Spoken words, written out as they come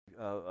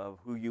of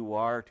who you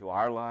are to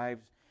our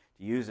lives,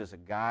 to use as a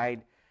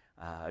guide,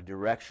 a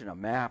direction, a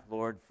map,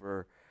 Lord,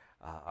 for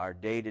our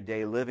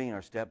day-to-day living,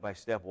 our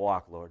step-by-step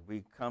walk, Lord.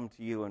 We come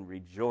to you and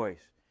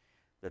rejoice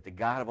that the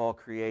God of all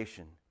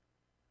creation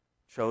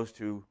chose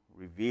to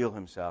reveal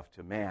himself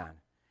to man.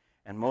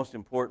 And most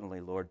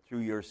importantly, Lord, through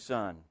your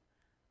Son,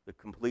 the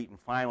complete and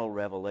final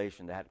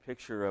revelation, that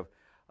picture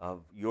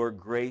of your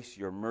grace,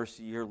 your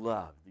mercy, your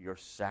love, your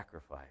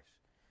sacrifice,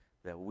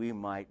 that we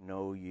might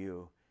know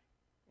you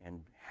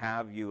and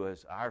have you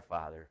as our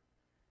Father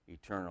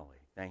eternally.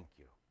 Thank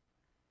you.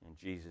 In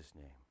Jesus'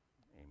 name,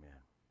 amen.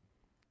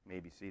 You may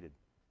be seated.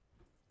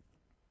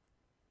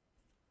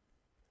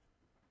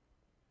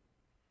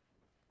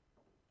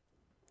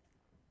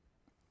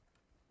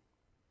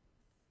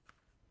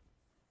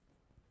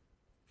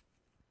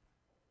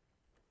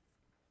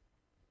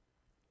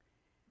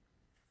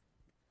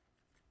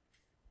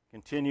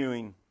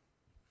 Continuing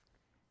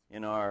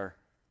in our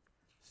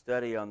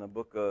study on the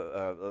book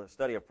of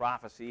study of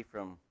prophecy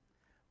from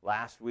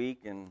last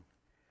week, and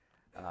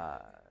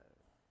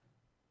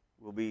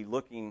we'll be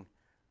looking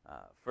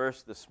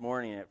first this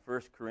morning at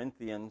 1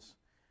 Corinthians,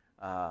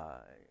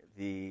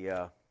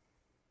 the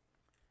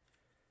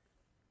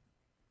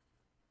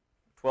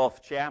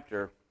 12th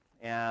chapter,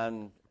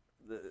 and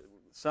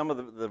some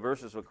of the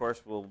verses, of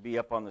course, will be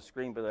up on the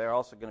screen, but they're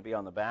also going to be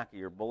on the back of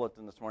your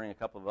bulletin this morning, a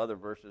couple of other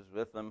verses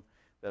with them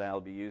that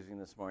I'll be using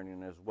this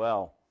morning as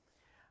well.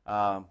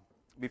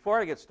 Before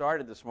I get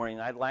started this morning,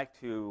 I'd like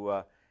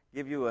to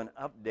give you an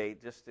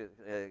update, just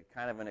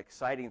kind of an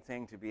exciting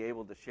thing to be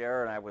able to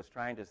share, and I was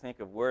trying to think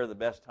of where the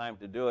best time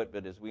to do it,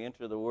 but as we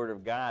enter the Word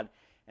of God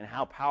and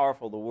how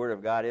powerful the Word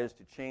of God is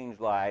to change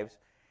lives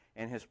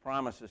and His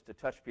promises to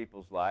touch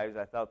people's lives,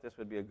 I thought this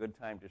would be a good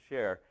time to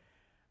share.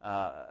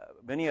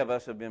 Many of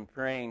us have been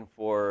praying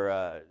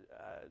for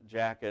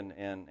Jack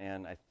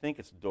and I think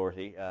it's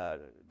Dorothy,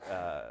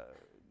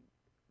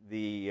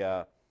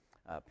 the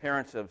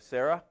parents of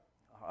Sarah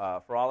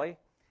Frawley,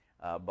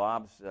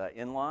 Bob's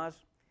in-laws,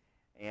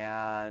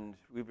 and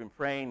we've been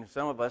praying,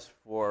 some of us,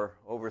 for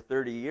over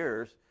 30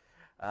 years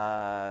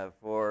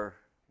for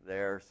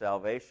their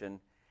salvation,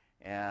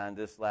 and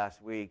this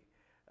last week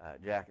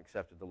Jack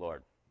accepted the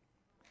Lord.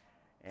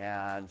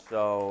 And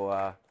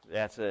so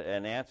that's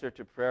an answer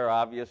to prayer,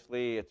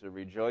 obviously. It's a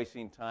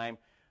rejoicing time.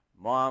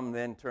 Mom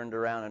then turned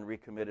around and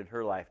recommitted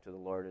her life to the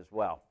Lord as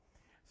well.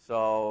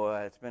 So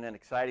it's been an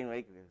exciting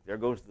week. There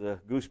goes the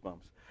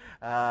goosebumps.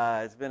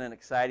 It's been an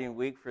exciting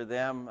week for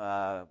them,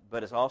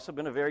 but it's also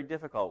been a very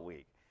difficult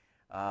week.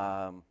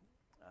 Bob's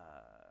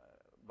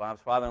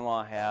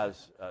father-in-law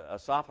has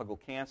esophageal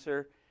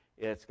cancer.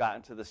 It's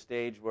gotten to the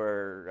stage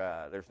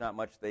where there's not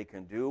much they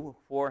can do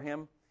for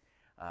him.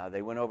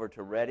 They went over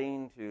to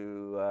Reading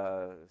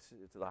to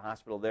the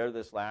hospital there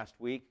this last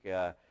week,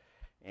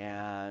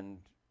 and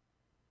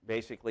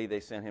basically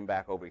they sent him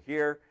back over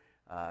here.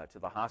 To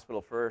the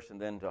hospital first and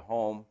then to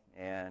home,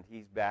 and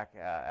he's back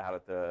out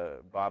at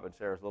the Bob and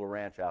Sarah's little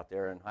ranch out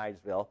there in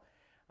Hydesville.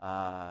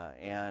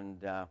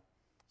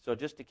 So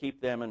just to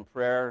keep them in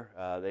prayer,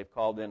 they've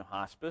called in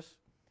hospice.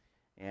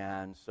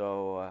 And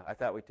so I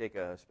thought we'd take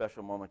a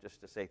special moment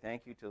just to say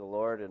thank you to the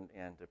Lord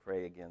and to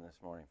pray again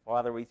this morning.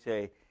 Father, we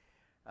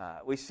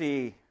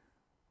see,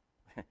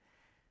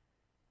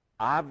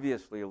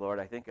 obviously, Lord,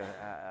 I think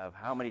of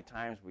how many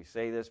times we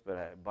say this,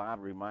 but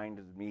Bob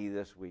reminded me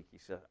this week. He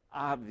said,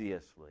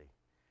 obviously,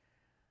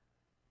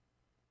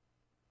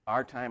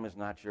 our time is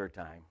not your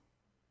time,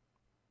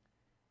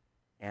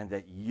 and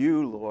that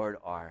you, Lord,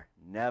 are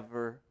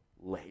never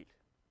late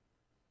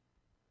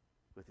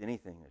with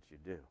anything that you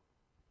do.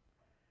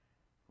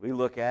 We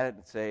look at it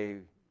and say,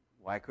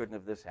 why couldn't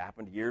have this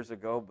happened years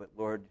ago? But,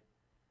 Lord,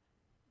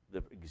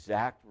 the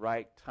exact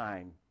right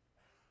time,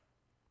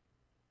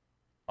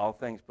 all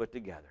things put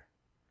together,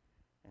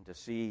 and to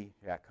see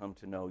Jack come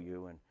to know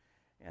you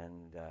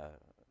and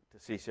to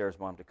see Sarah's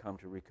mom to come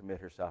to recommit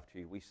herself to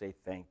you, we say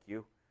thank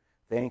you.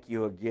 Thank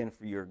you again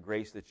for your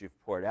grace that you've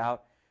poured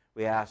out.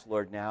 We ask,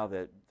 Lord, now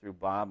that through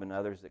Bob and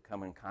others that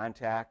come in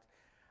contact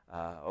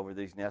over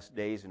these next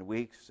days and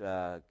weeks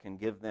can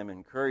give them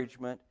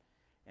encouragement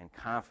and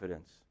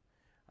confidence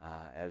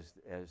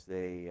as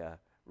they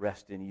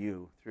rest in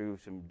you through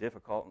some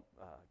difficult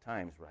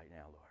times right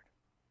now, Lord.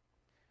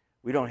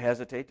 We don't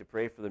hesitate to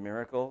pray for the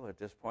miracle at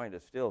this point.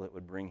 It's still that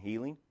would bring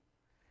healing,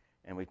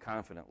 and we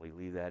confidently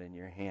leave that in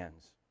your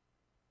hands.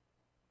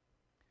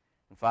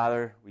 And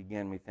Father, we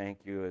thank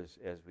you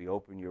as we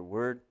open your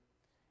word,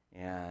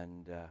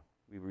 and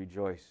we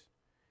rejoice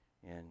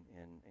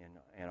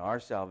in our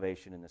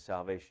salvation and the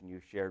salvation you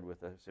shared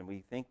with us. And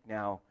we think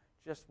now,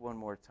 just one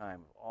more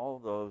time, of all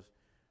those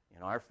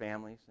in our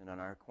families and in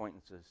our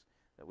acquaintances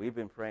that we've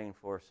been praying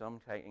for,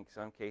 in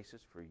some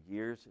cases for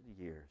years and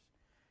years.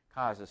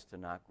 Cause us to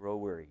not grow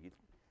weary.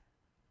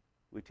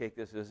 We take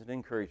this as an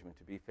encouragement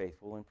to be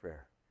faithful in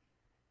prayer.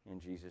 In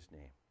Jesus'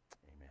 name,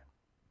 amen.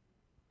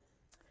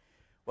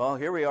 Well,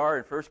 here we are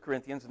in 1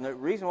 Corinthians, and the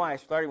reason why I'm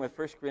starting with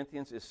 1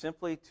 Corinthians is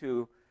simply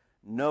to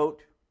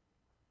note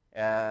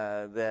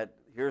that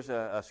here's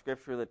a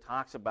scripture that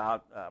talks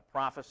about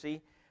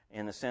prophecy,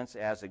 in the sense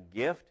as a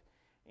gift.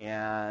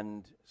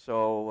 And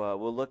so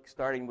we'll look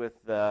starting with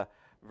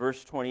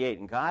verse 28.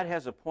 And God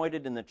has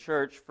appointed in the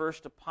church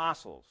first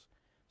apostles,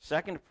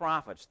 second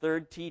prophets,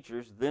 third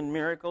teachers, then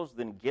miracles,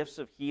 then gifts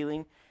of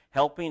healing,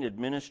 helping,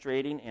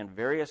 administrating, and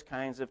various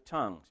kinds of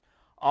tongues.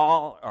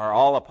 Are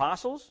all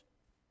apostles?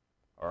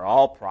 Are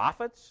all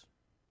prophets?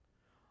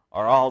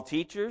 Are all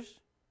teachers?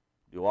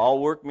 Do all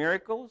work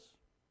miracles?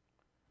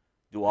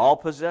 Do all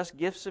possess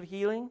gifts of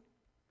healing?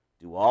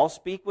 Do all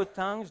speak with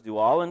tongues? Do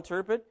all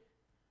interpret?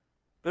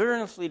 But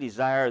earnestly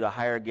desire the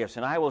higher gifts,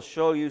 and I will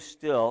show you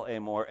still a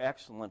more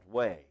excellent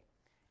way.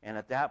 And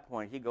at that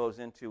point, he goes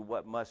into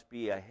what must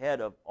be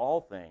ahead of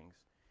all things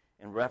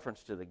in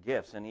reference to the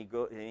gifts. And he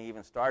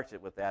even starts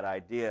it with that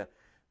idea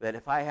that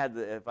if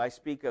I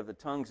speak of the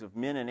tongues of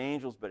men and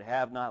angels but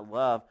have not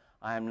love,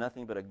 I am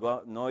nothing but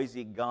a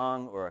noisy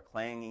gong or a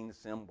clanging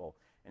cymbal.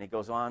 And he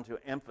goes on to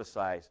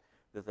emphasize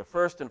that the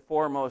first and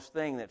foremost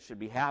thing that should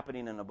be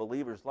happening in a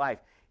believer's life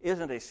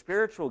isn't a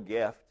spiritual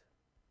gift,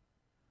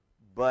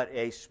 but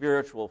a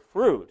spiritual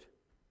fruit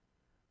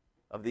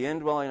of the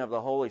indwelling of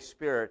the Holy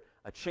Spirit,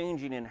 a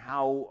changing in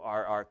how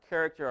our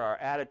character, our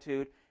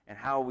attitude, and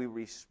how we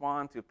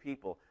respond to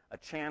people, a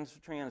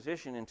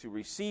transition into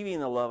receiving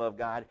the love of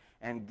God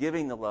and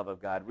giving the love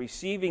of God,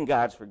 receiving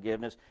God's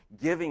forgiveness,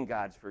 giving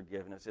God's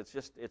forgiveness.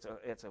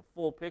 It's a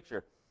full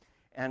picture.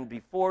 And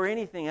before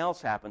anything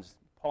else happens,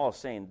 Paul is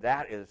saying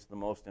that is the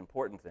most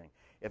important thing.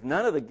 If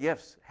none of the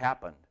gifts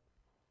happened,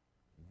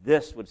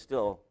 this would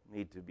still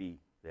need to be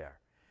there.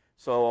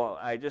 So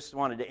I just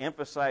wanted to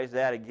emphasize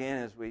that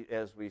again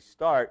as we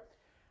start.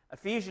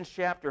 Ephesians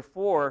chapter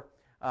 4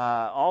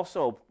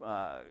 also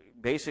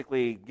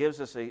basically gives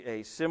us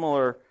a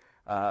similar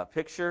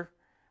picture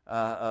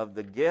of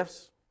the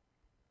gifts.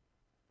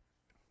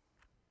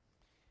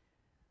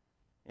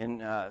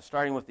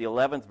 Starting with the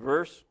 11th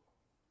verse.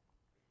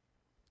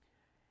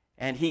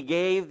 And he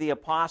gave the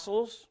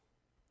apostles,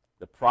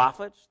 the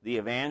prophets, the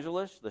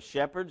evangelists, the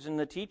shepherds, and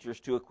the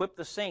teachers to equip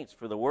the saints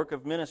for the work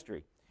of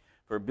ministry,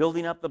 for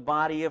building up the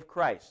body of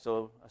Christ.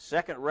 So a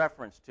second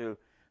reference to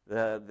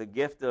the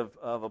gift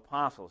of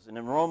apostles. And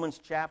in Romans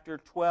chapter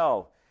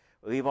 12,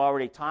 we've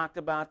already talked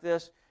about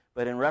this,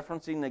 but in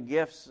referencing the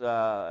gifts,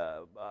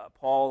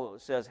 Paul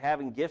says,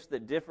 having gifts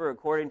that differ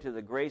according to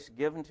the grace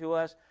given to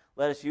us,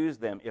 let us use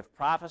them. If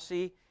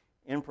prophecy,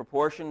 in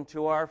proportion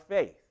to our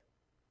faith.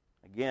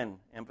 Again,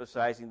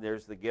 emphasizing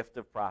there's the gift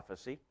of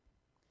prophecy.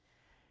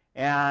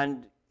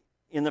 And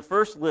in the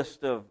first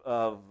list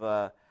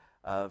of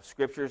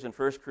scriptures in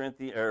 1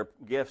 Corinthians, or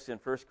gifts in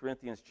 1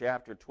 Corinthians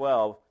chapter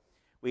 12,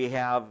 we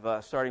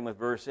have, starting with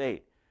verse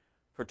 8,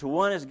 for to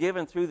one is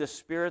given through the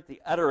Spirit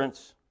the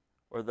utterance,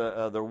 or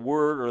the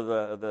word, or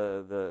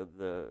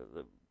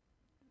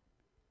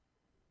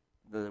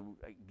the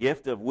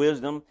gift of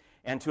wisdom,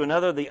 and to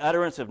another the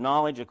utterance of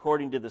knowledge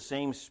according to the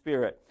same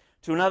Spirit.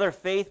 To another,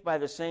 faith by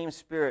the same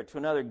Spirit. To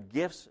another,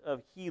 gifts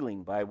of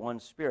healing by one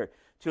Spirit.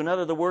 To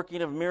another, the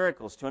working of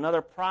miracles. To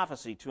another,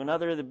 prophecy. To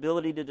another, the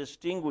ability to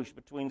distinguish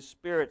between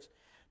spirits.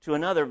 To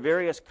another,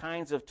 various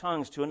kinds of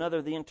tongues. To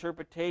another, the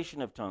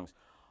interpretation of tongues.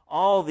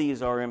 All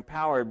these are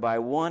empowered by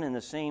one and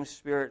the same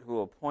Spirit,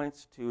 who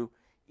appoints to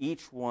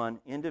each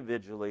one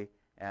individually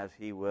as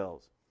he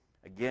wills.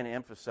 Again,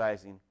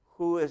 emphasizing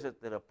who is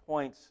it that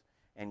appoints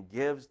and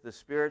gives the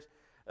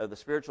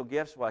spiritual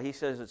gifts. While he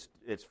says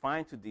it's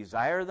fine to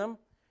desire them,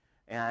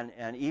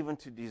 and even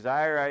to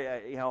desire,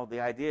 the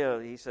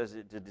idea, he says,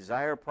 to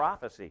desire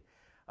prophecy.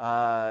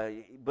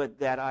 But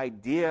that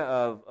idea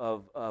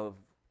of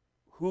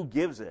who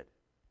gives it.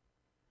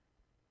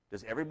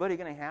 Is everybody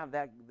going to have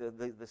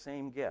the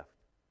same gift?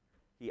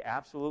 He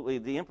absolutely,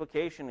 the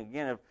implication,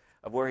 again,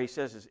 of where he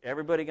says, is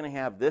everybody going to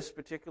have this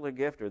particular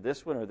gift, or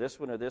this one, or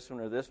this one, or this one,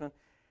 or this one,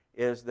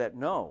 is that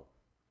no.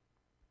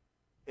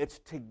 It's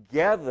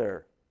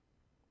together,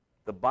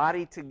 the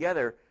body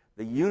together,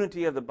 the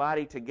unity of the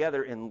body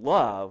together in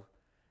love,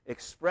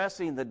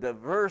 expressing the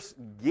diverse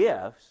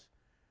gifts,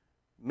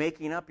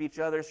 making up each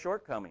other's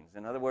shortcomings.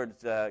 In other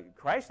words,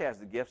 Christ has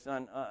the gifts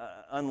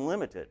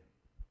unlimited,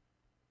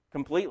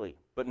 completely,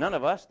 but none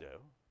of us do.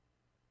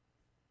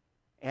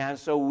 And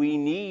so we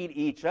need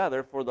each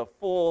other for the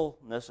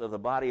fullness of the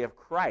body of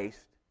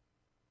Christ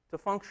to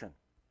function.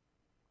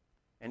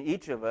 And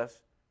each of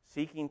us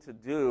seeking to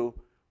do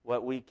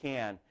what we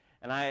can.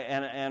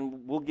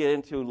 And we'll get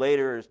into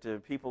later as to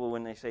people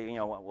when they say,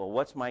 well,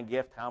 what's my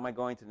gift? How am I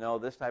going to know?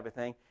 This type of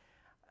thing.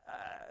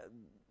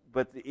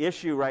 But the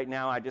issue right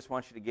now I just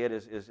want you to get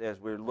is as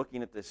we're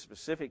looking at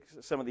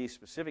some of these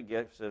specific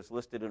gifts as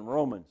listed in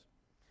Romans.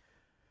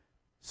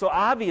 So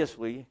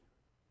obviously,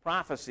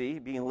 prophecy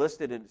being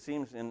listed, it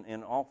seems,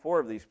 in all four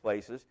of these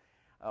places,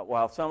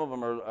 while some of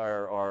them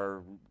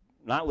are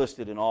not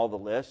listed in all the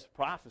lists,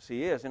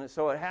 prophecy is. And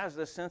so it has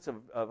this sense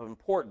of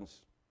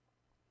importance.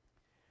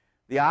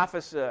 The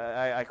office,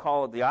 I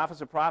call it the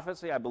office of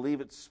prophecy. I believe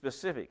it's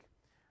specific.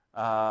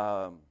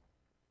 The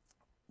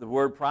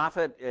word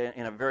prophet,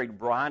 in a very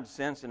broad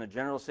sense, in a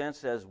general sense,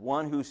 says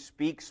one who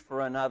speaks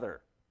for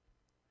another.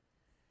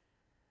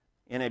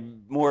 in a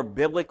more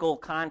biblical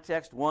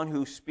context, one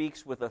who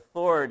speaks with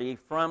authority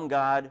from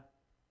God,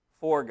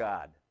 for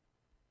God,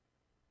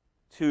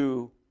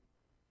 to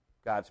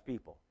God's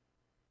people.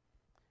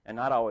 And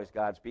not always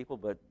God's people,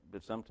 but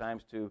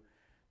sometimes to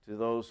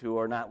those who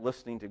are not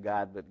listening to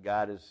God, but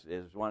God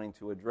is wanting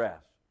to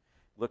address.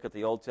 Look at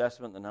the Old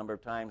Testament, the number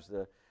of times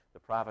the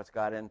prophets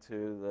got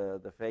into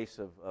the face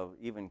of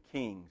even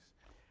kings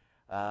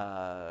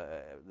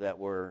that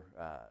were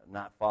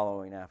not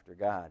following after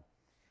God.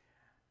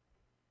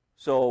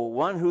 So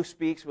one who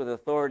speaks with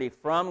authority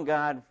from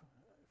God,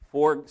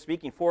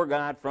 speaking for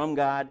God, from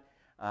God,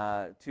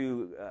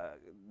 to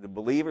the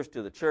believers,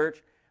 to the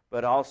church,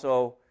 but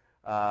also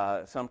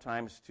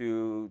sometimes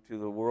to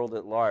the world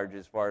at large,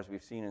 as far as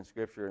we've seen in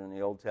Scripture and in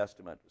the Old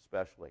Testament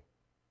especially.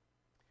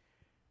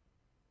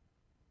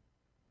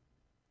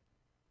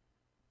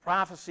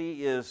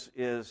 Prophecy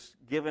is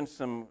given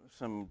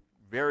some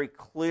very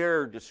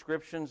clear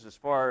descriptions as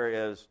far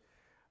as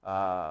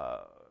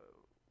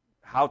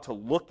how to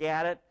look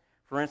at it.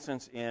 For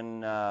instance,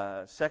 in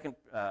 2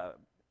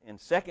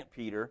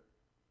 Peter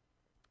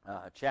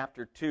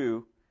chapter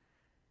 2,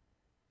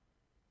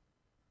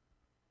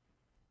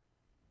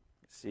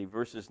 let's see,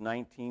 verses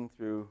 19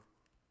 through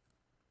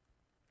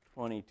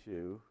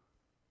 22.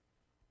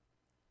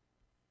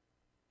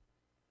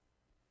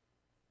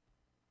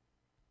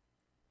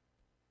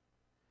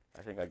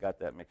 I think I got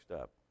that mixed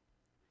up.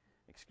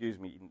 Excuse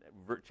me,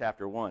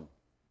 chapter 1.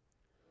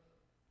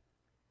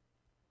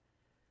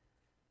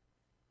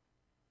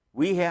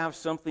 We have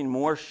something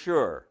more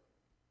sure,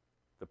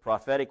 the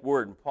prophetic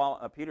word.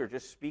 And Peter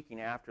just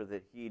speaking after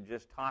that, he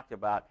just talked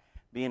about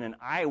being an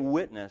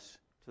eyewitness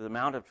to the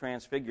Mount of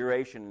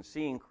Transfiguration and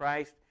seeing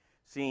Christ,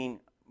 seeing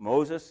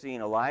Moses,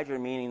 seeing Elijah,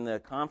 meaning the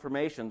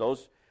confirmation, the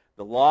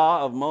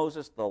law of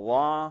Moses, the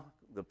law,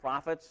 the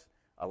prophets,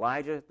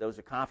 Elijah, those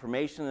are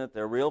confirmation that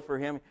they're real for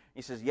him.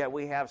 He says, yet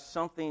we have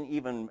something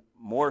even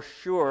more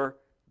sure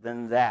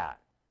than that.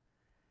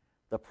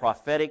 The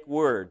prophetic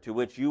word, to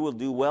which you will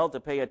do well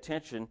to pay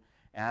attention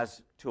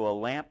as to a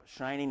lamp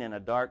shining in a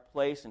dark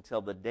place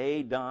until the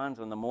day dawns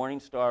and the morning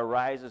star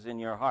rises in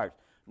your hearts.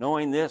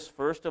 Knowing this,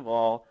 first of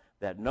all,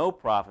 that no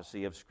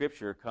prophecy of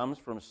Scripture comes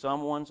from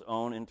someone's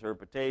own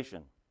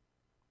interpretation.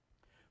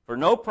 For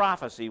no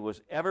prophecy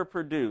was ever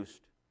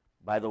produced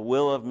by the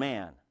will of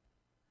man,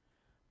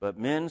 but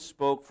men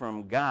spoke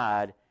from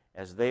God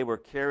as they were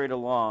carried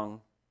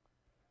along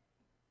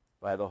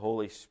by the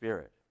Holy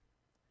Spirit.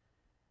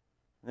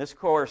 And this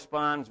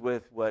corresponds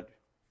with what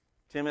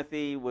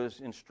Timothy was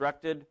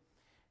instructed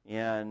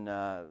in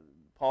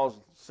Paul's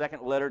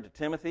second letter to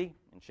Timothy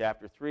in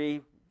chapter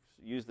 3.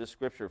 Use this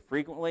scripture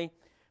frequently,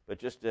 but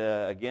just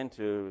again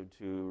to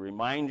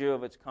remind you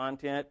of its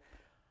content.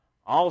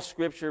 All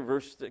Scripture,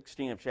 verse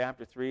 16 of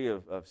chapter 3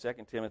 of 2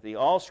 Timothy,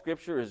 all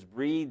Scripture is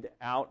breathed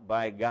out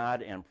by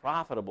God and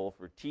profitable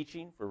for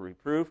teaching, for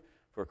reproof,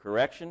 for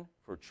correction,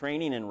 for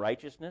training in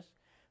righteousness,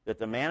 that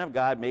the man of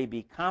God may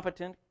be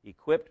competent,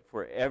 equipped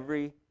for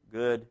every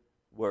good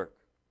work.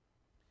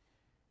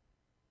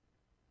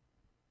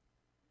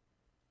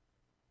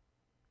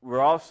 We're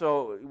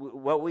also,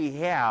 what we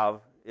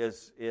have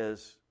is,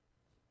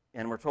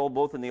 and we're told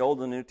both in the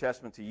Old and New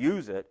Testament to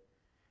use it,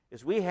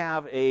 is we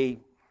have a,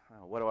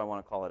 what do I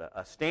want to call it,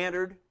 a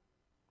standard,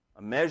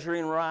 a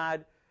measuring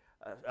rod,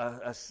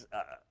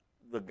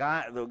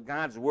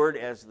 God's Word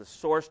as the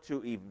source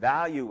to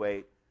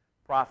evaluate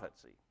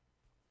prophecy.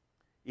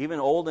 Even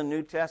Old and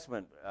New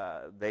Testament,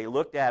 they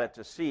looked at it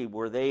to see,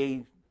 were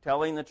they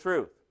telling the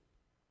truth?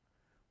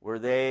 Were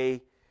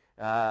they,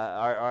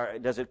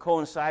 does it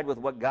coincide with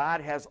what God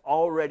has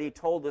already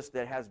told us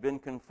that has been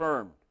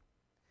confirmed?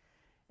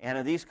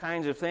 And these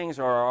kinds of things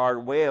are our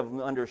way of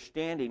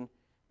understanding,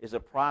 is a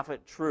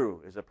prophet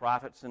true? Is a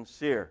prophet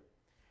sincere?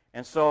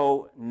 And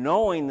so,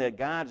 knowing that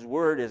God's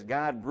Word is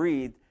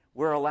God-breathed,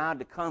 we're allowed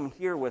to come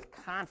here with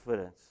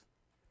confidence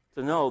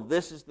to know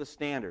this is the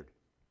standard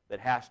that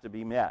has to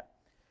be met.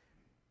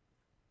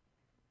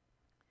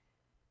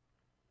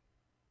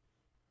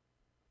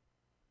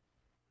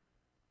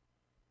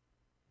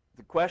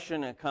 The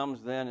question that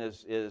comes then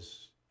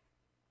is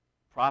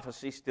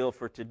prophecy still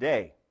for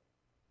today?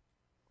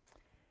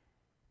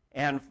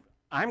 And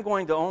I'm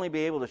going to only be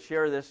able to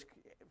share this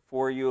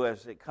for you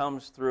as it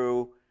comes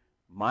through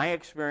my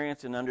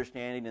experience and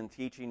understanding and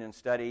teaching and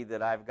study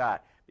that I've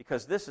got.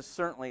 Because this is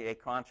certainly a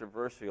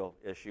controversial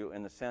issue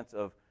in the sense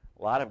of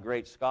a lot of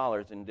great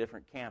scholars in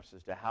different camps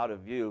as to how to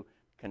view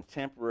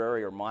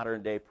contemporary or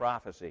modern-day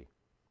prophecy.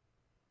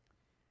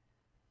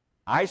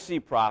 I see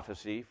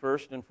prophecy,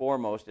 first and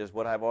foremost, as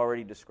what I've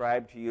already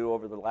described to you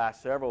over the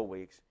last several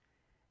weeks,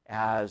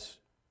 as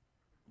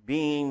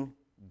being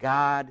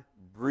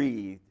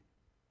God-breathed,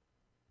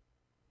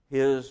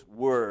 His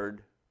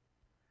Word,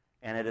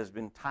 and it has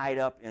been tied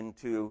up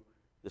into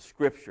the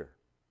Scripture.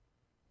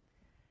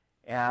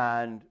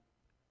 And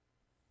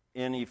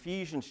in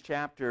Ephesians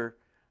chapter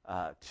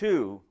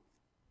 2,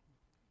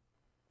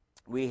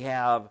 we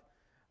have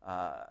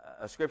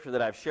a scripture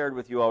that I've shared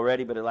with you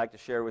already, but I'd like to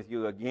share with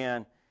you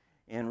again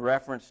in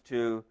reference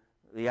to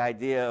the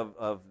idea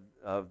of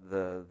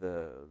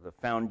the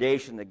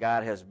foundation that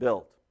God has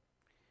built.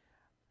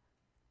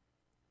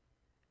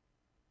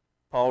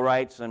 Paul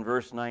writes in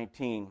verse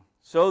 19,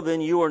 "So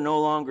then you are no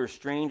longer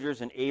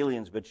strangers and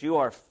aliens, but you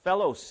are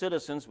fellow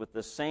citizens with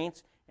the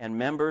saints and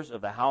members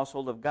of the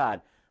household of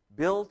God,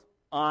 built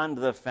on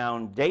the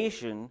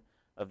foundation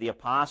of the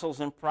apostles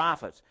and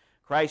prophets,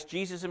 Christ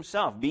Jesus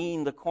himself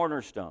being the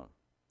cornerstone,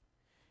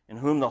 in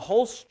whom the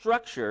whole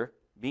structure,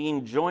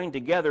 being joined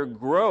together,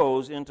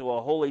 grows into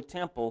a holy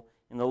temple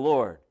in the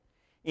Lord.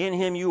 In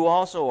him you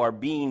also are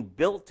being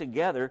built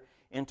together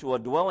into a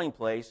dwelling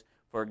place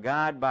for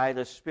God by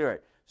the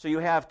Spirit." So you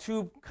have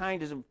two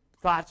kinds of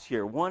thoughts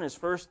here. One is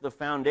first the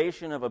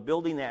foundation of a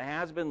building that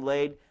has been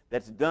laid,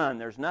 that's done.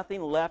 There's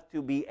nothing left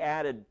to be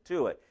added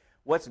to it.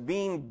 What's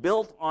being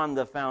built on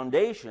the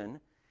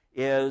foundation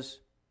is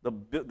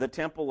the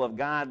temple of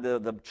God,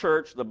 the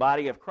church, the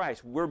body of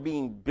Christ. We're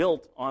being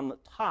built on the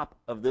top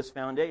of this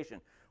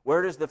foundation.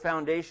 Where does the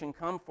foundation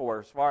come from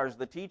as far as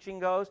the teaching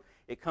goes?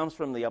 It comes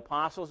from the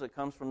apostles. It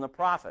comes from the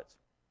prophets.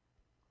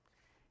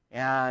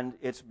 And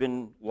it's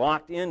been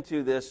locked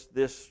into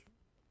this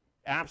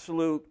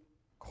absolute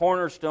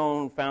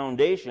cornerstone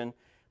foundation,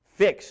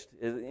 fixed.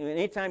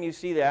 Anytime you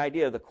see the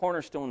idea of the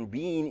cornerstone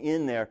being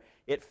in there,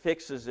 it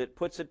fixes it,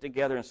 puts it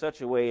together in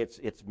such a way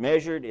it's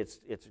measured, it's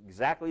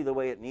exactly the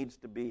way it needs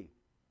to be.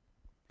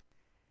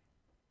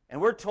 And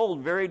we're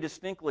told very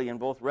distinctly in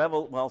both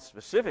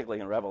specifically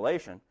in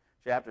Revelation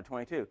chapter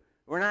 22,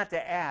 we're not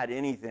to add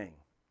anything.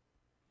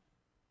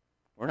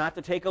 We're not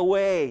to take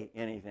away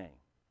anything.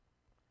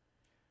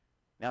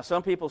 Now,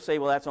 some people say,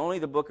 well, that's only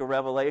the book of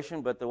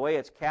Revelation, but the way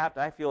it's capped,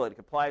 I feel it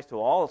applies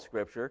to all of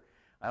Scripture.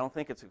 I don't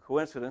think it's a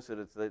coincidence that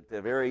it's at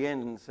the very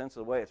end in the sense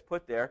of the way it's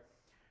put there.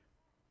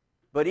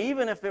 But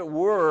even if it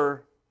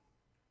were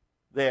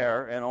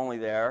there and only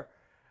there,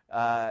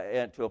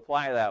 and to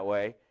apply that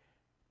way,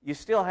 you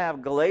still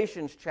have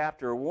Galatians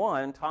chapter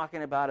 1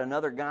 talking about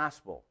another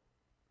gospel.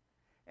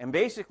 And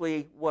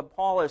basically what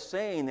Paul is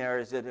saying there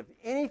is that if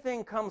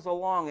anything comes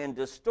along and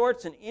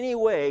distorts in any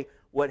way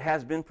what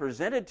has been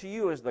presented to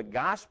you as the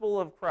gospel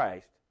of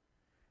Christ,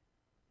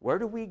 where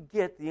do we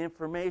get the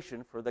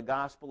information for the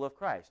gospel of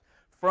Christ?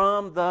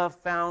 From the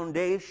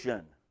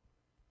foundation.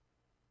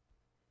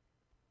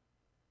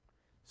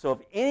 So if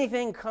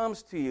anything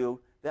comes to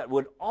you that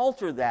would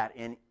alter that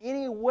in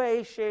any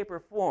way, shape, or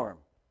form,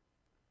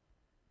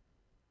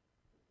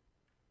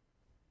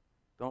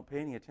 don't pay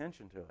any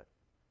attention to it.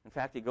 In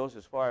fact, he goes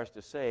as far as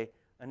to say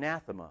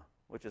anathema,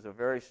 which is a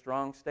very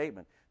strong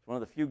statement. It's one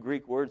of the few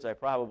Greek words I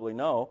probably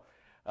know,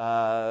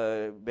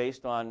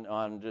 based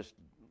on just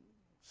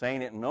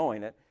saying it and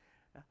knowing it.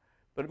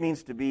 But it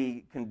means to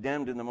be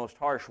condemned in the most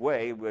harsh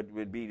way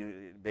would be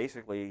to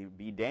basically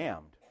be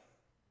damned.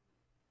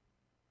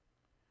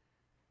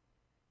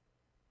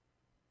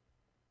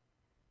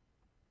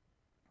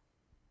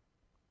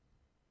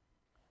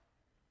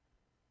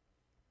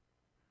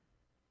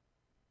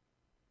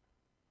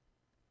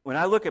 When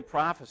I look at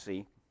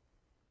prophecy,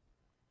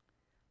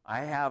 I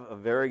have a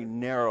very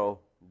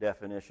narrow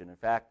definition. In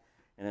fact,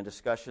 in a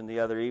discussion the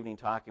other evening,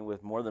 talking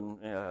with more than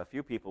a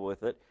few people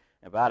with it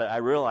about it, I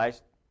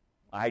realized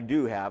I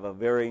do have a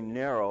very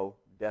narrow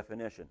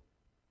definition.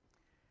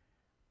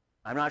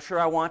 I'm not sure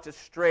I want to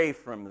stray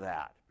from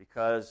that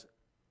because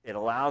it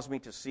allows me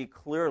to see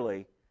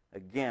clearly,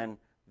 again,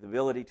 the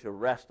ability to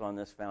rest on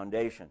this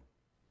foundation.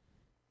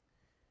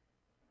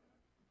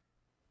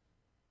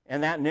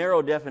 And that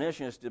narrow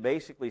definition is to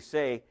basically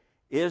say,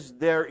 is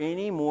there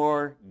any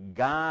more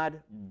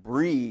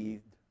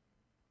God-breathed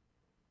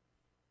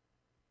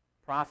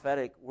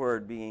prophetic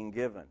word being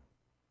given?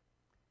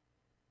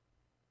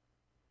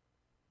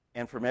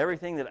 And from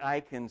everything that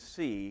I can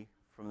see,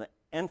 from the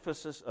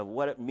emphasis of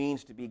what it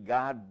means to be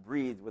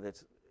God-breathed with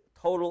its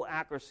total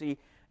accuracy,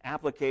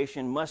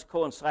 application, must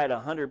coincide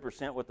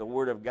 100% with the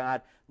Word of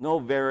God, no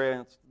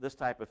variance, this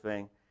type of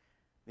thing,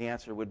 the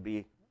answer would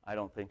be, I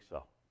don't think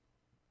so.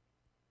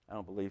 I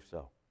don't believe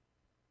so.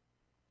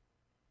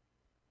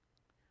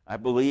 I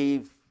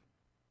believe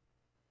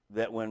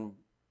that when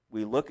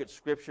we look at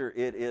Scripture,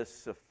 it is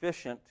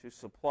sufficient to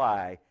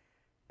supply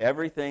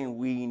everything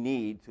we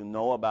need to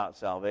know about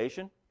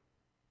salvation,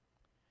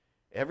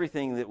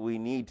 everything that we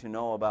need to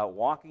know about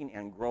walking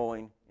and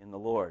growing in the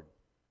Lord.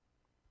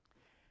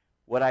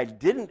 What I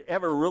didn't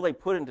ever really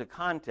put into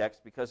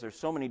context, because there's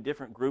so many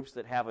different groups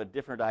that have a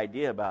different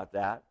idea about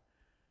that,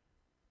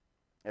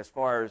 as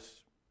far as,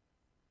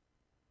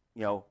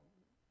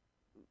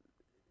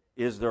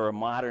 is there a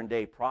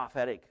modern-day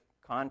prophetic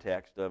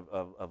context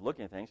of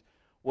looking at things,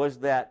 was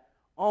that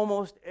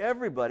almost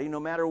everybody, no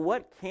matter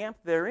what camp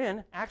they're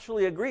in,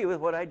 actually agree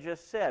with what I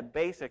just said,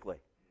 basically.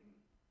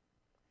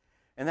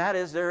 And that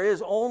is, there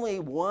is only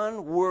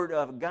one Word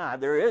of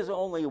God. There is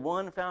only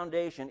one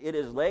foundation. It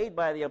is laid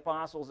by the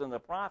apostles and the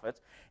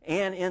prophets.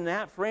 And in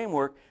that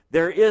framework,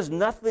 there is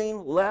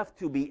nothing left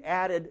to be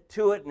added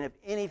to it. And if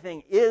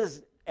anything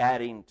is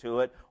adding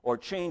to it or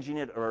changing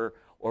it or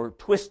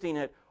twisting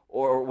it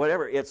or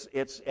whatever, it's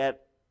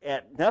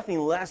at nothing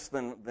less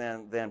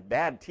than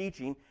bad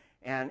teaching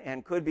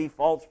and could be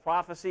false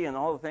prophecy and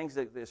all the things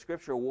that the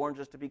Scripture warns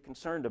us to be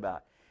concerned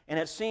about. And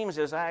it seems,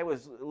 as I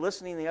was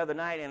listening the other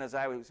night and as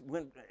I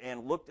went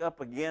and looked up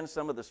again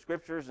some of the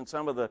Scriptures and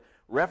some of the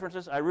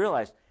references, I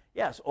realized,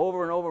 yes,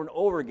 over and over and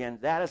over again,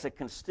 that is a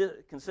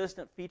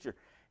consistent feature.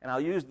 And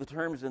I'll use the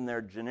terms in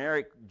their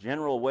generic,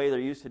 general way they're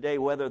used today,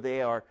 whether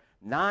they are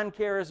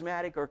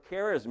non-charismatic or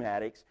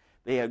charismatics,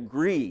 they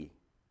agree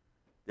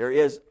there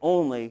is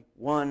only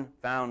one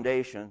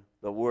foundation,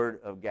 the Word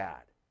of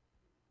God.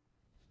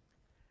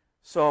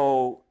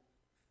 So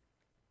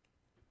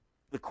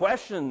the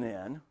question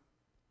then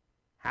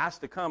has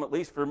to come, at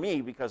least for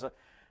me, because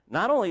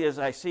not only as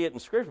I see it in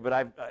Scripture, but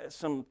I've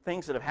some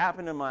things that have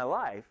happened in my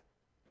life.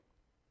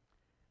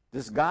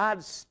 Does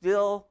God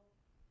still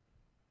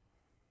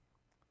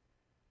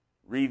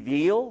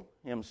reveal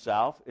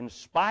Himself,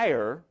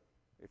 inspire,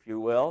 if you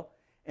will,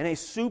 in a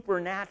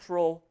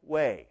supernatural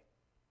way?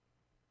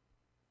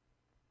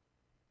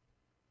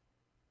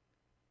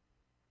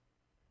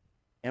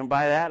 And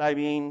by that I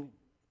mean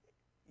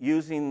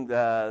using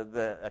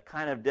the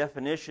kind of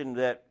definition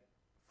that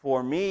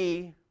for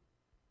me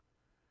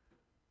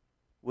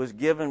was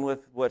given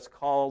with what's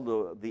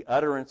called the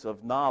utterance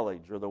of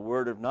knowledge, or the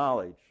word of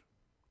knowledge.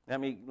 Let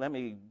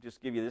me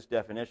just give you this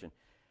definition.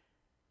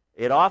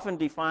 It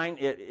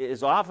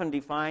is often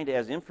defined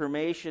as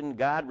information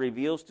God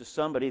reveals to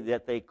somebody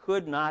that they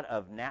could not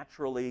have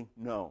naturally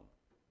known.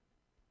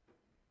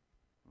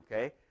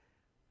 Okay?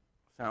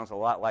 Sounds a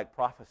lot like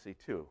prophecy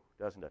too,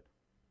 doesn't it?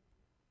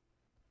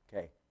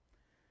 Okay.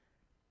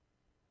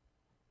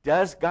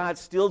 Does God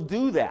still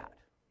do that?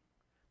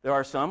 There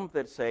are some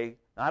that say,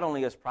 not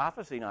only is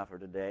prophecy not for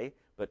today,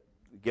 but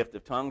the gift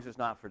of tongues is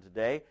not for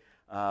today.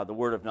 The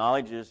word of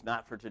knowledge is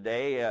not for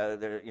today.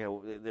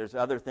 There's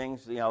other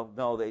things.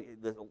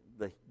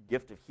 The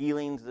gift of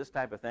healings, this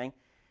type of thing.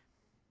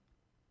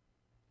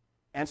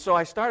 And so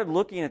I started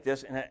looking at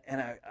this,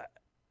 and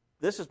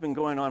this has been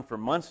going on for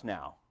months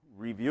now,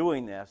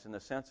 reviewing this in the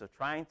sense of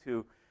trying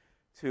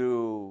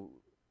to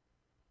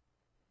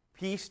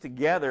piece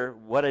together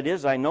what it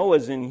is I know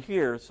is in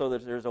here, so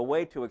that there's a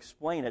way to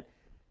explain it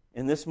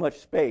in this much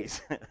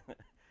space.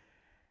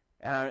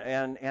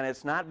 and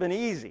it's not been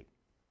easy,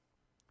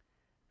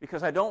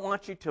 because I don't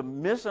want you to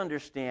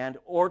misunderstand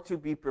or to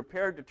be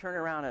prepared to turn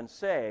around and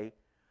say,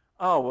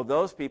 oh, well,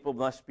 those people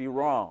must be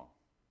wrong,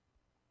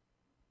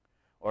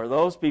 or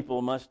those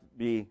people must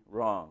be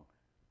wrong,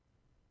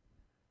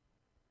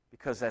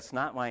 because that's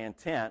not my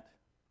intent,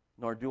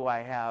 nor do I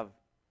have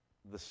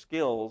the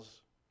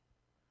skills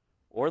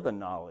or the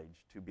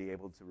knowledge to be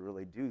able to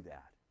really do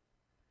that.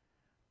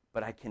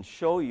 But I can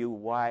show you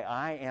why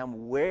I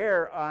am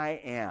where I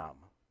am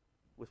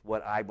with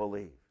what I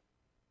believe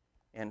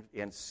and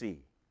see.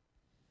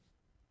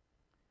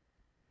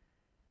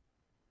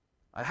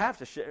 I have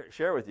to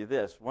share with you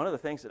this. One of the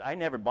things that I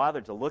never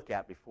bothered to look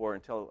at before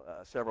until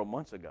several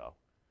months ago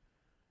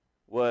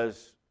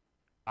was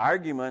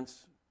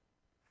arguments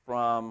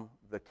from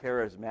the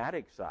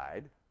charismatic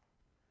side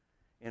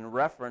in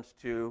reference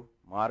to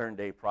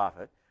modern-day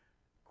prophet,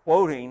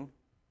 quoting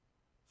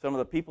some of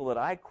the people that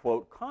I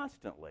quote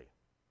constantly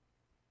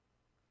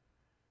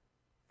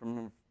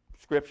from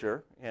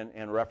Scripture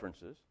and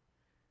references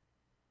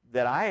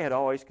that I had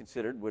always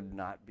considered would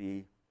not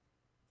be,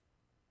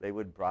 they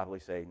would probably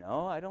say,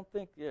 no, I don't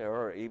think,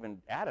 or even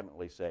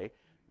adamantly say,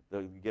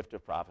 the gift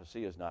of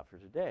prophecy is not for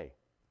today.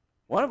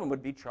 One of them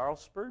would be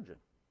Charles Spurgeon.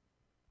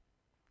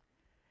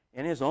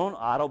 In his own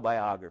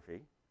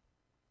autobiography,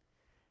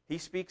 he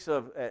speaks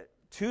of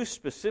two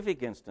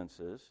specific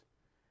instances,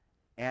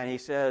 and he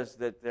says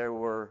that there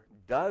were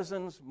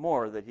dozens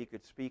more that he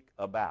could speak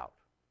about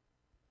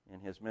in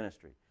his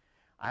ministry.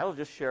 I will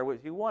just share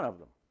with you one of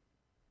them.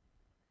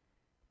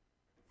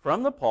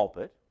 From the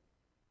pulpit,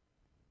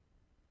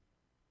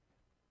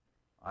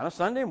 on a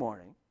Sunday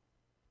morning,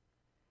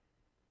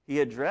 he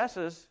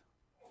addresses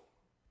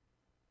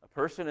a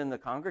person in the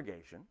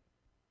congregation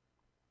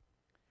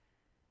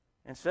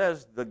and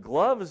says, the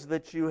gloves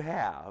that you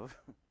have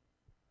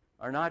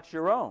are not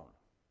your own.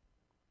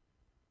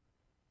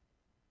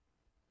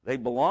 They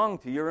belong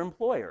to your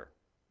employer.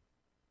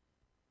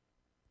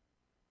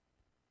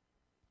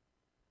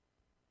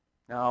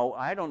 Now,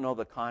 I don't know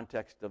the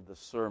context of the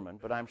sermon,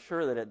 but I'm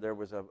sure that there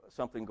was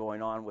something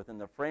going on within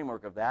the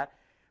framework of that.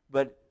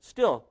 But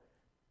still,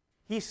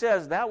 he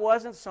says that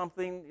wasn't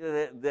something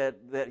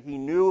that he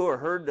knew or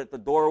heard at the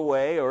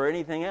doorway or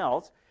anything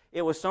else.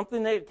 It was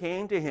something that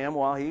came to him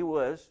while he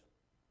was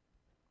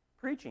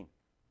preaching.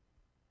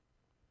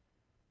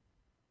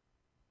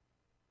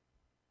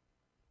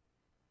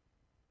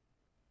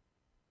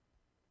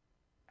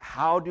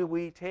 How do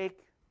we take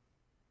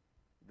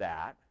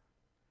that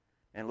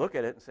and look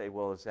at it and say,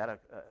 well, is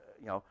that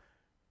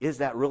is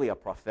that really a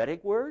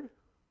prophetic word?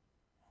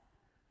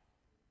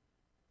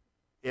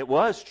 It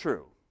was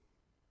true.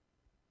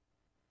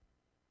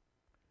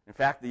 In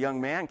fact, the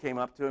young man came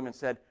up to him and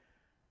said,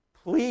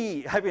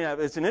 please, I mean,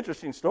 it's an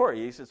interesting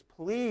story. He says,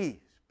 please,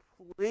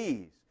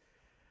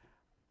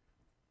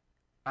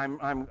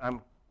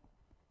 I'm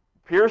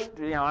pierced,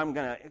 I'm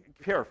going to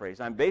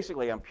paraphrase. I'm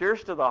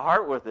pierced to the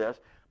heart with this.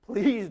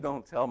 Please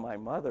don't tell my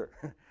mother.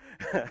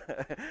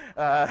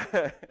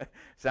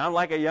 Sound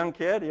like a young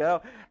kid?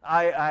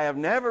 I have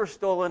never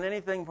stolen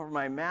anything from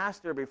my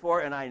master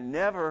before, and I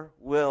never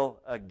will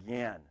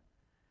again.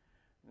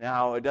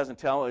 Now, it doesn't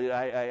tell.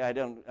 I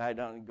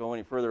don't go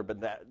any further,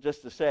 but that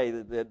just to say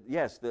that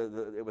yes,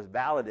 it was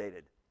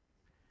validated.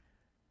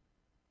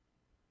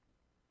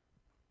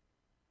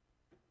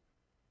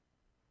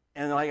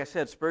 And like I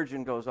said,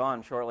 Spurgeon goes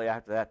on shortly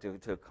after that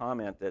to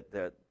comment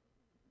that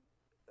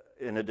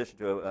in addition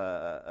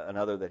to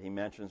another that he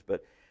mentions,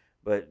 but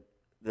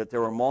that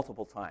there were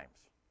multiple times,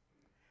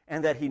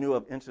 and that he knew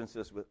of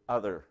instances with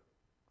other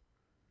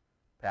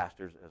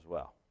pastors as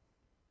well.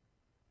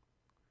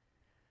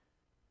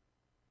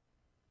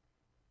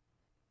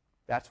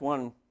 That's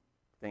one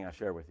thing I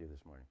shared with you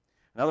this morning.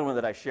 Another one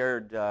that I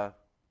shared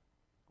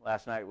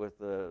last night with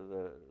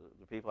the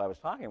people I was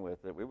talking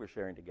with, that we were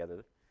sharing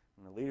together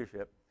in the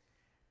leadership.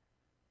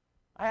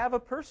 I have a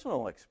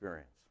personal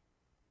experience.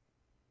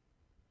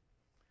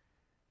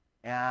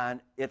 And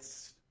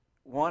it's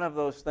one of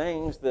those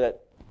things that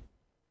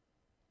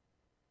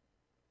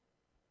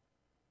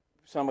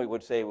somebody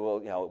would say,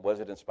 well, was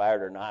it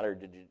inspired or not, or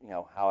did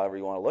you, however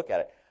you want to look at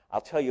it. I'll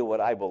tell you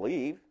what I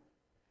believe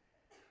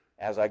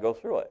as I go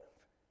through it.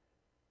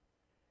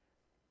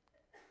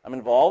 I'm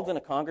involved in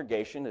a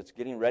congregation that's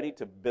getting ready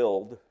to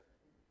build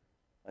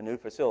a new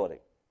facility.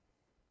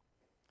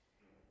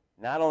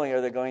 Not only are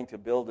they going to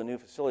build a new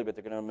facility, but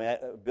they're going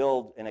to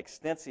build an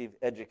extensive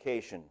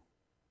education,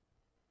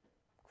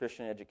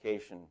 Christian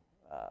education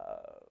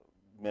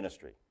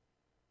ministry.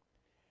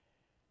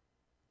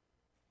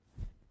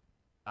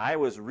 I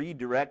was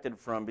redirected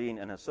from being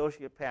an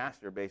associate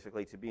pastor,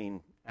 basically, to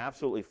being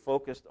absolutely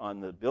focused on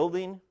the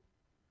building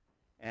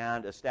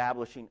and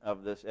establishing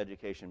of this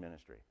education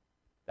ministry.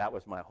 That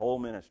was my whole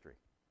ministry.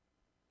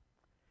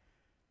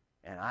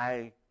 And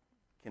I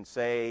can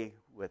say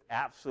with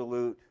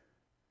absolute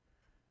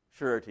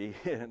surety,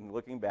 and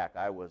looking back,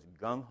 I was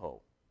gung-ho.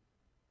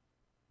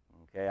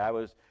 Okay, I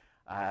was,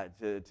 I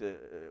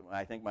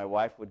think my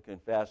wife would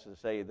confess to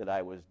say that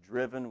I was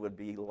driven, would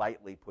be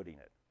lightly putting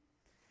it.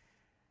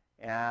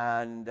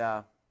 And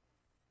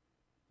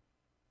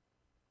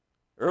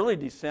early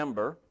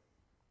December,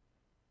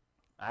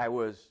 I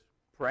was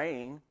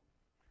praying,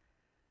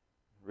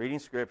 reading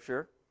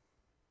Scripture,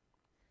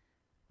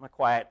 my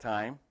quiet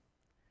time,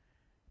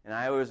 and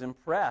I was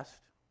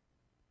impressed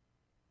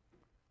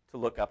to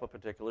look up a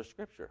particular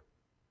Scripture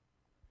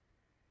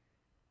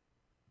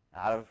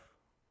out of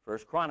 1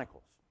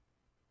 Chronicles.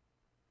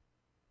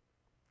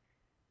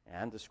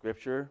 And the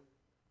Scripture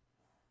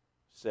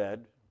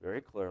said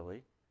very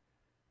clearly,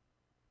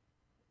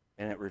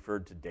 and it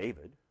referred to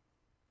David,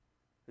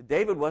 that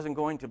David wasn't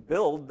going to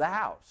build the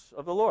house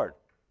of the Lord.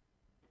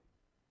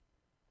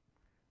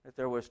 That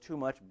there was too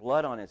much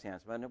blood on his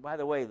hands. And by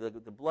the way, the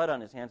blood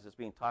on his hands that's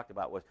being talked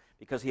about was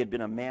because he had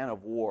been a man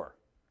of war.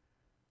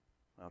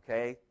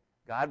 Okay?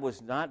 God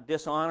was not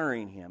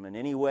dishonoring him in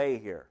any way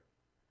here.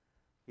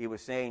 He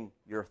was saying,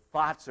 your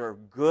thoughts are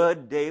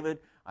good, David.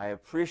 I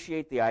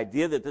appreciate the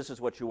idea that this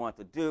is what you want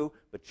to do,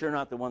 but you're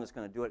not the one that's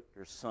going to do it.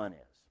 Your son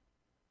is.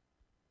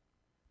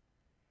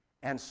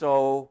 And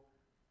so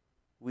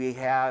we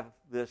have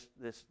this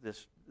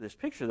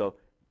picture, though.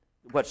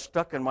 What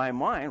stuck in my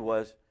mind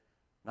was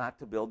not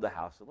to build the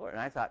house of the Lord.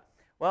 And I thought,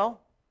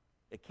 well,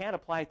 it can't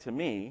apply to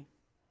me.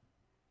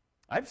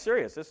 I'm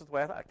serious. This is the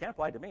way I thought. It can't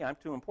apply to me. I'm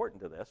too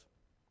important to this.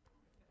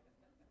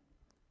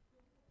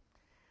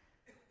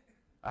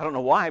 I don't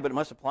know why, but it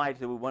must apply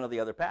to one of the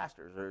other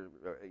pastors, or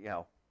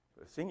a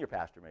senior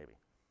pastor maybe.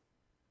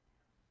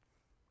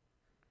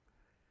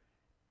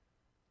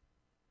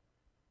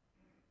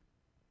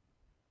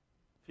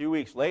 A few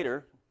weeks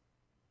later,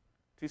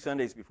 2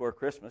 Sundays before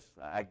Christmas,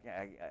 I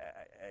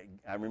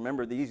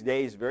remember these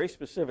days very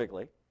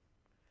specifically.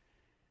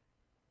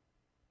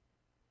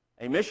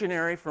 A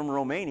missionary from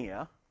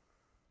Romania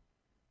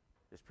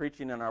is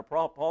preaching in our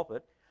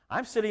pulpit.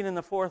 I'm sitting in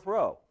the 4th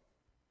row.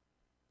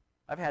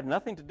 I've had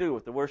nothing to do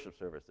with the worship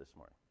service this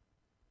morning.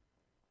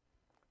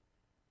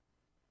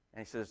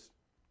 And he says,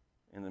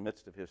 in the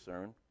midst of his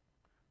sermon,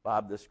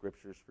 Bob, this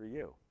scripture's for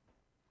you.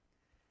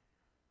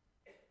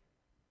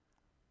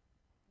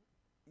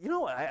 You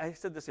know what, I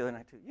said this the other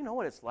night too. You know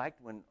what it's like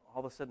when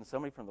all of a sudden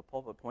somebody from the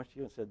pulpit points to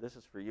you and said, this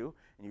is for you,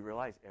 and you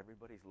realize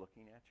everybody's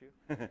looking at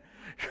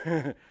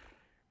you?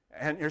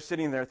 And you're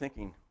sitting there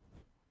thinking,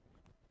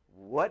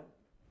 what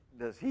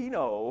does he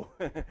know?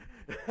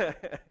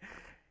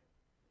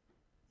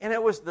 And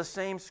it was the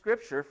same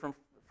scripture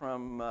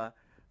from 1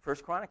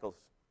 Chronicles.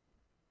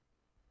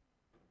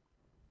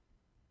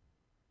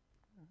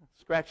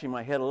 Scratching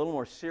my head a little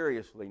more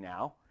seriously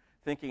now,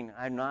 thinking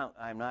I'm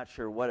not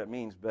sure what it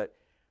means, but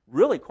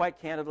really, quite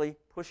candidly,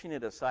 pushing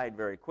it aside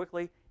very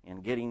quickly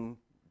and getting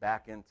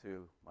back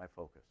into my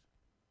focus.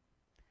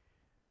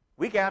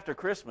 Week after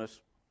Christmas,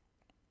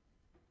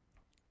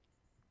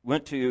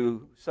 went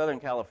to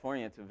Southern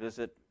California to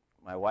visit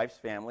my wife's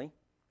family,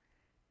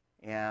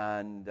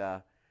 and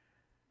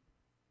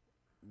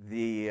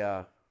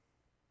a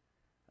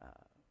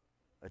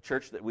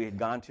church that we had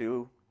gone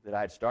to, that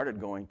I had started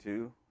going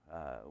to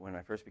when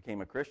I first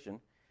became a Christian,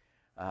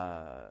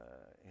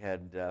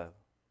 had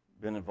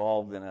been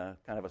involved in a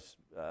kind of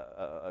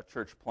a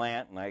church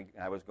plant, and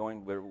I was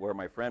going where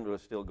my friend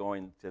was still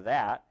going to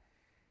that.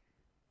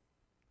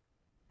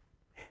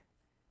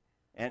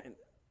 And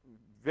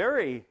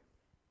very,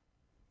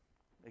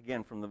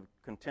 again, from the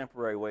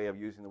contemporary way of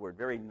using the word,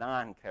 very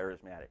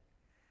non-charismatic.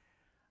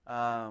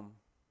 Ron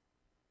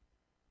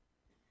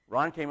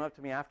came up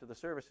to me after the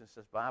service and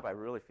says, "Bob, I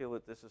really feel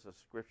that this is a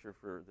scripture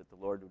that the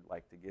Lord would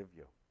like to give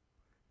you,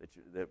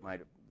 that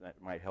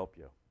might help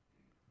you."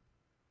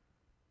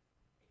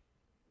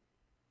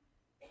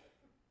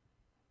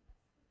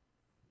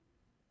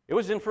 It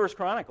was in 1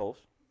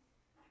 Chronicles,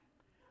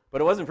 but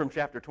it wasn't from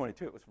chapter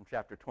 22. It was from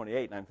chapter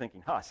 28, and I'm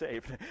thinking,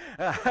 saved.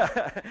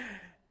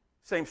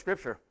 Same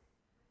scripture,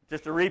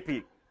 just a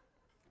repeat,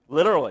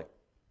 literally.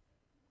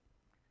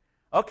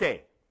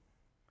 Okay,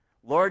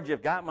 Lord,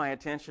 you've got my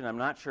attention. I'm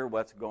not sure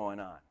what's going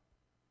on.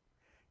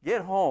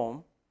 Get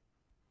home,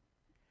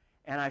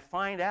 and I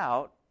find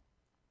out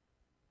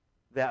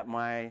that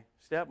my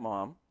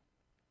stepmom,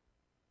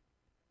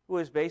 who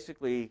is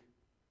basically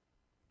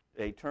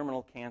a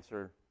terminal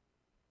cancer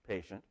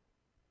patient,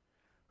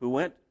 who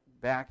went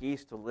back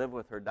east to live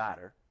with her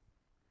daughter,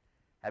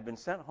 had been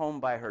sent home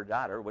by her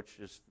daughter, which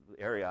is the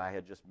area I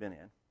had just been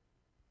in.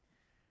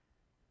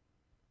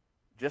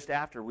 Just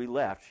after we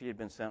left, she had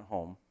been sent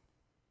home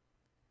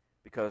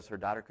because her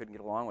daughter couldn't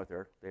get along with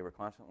her. They were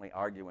constantly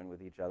arguing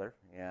with each other,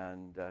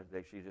 and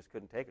she just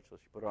couldn't take it, so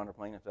she put her on her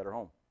plane and sent her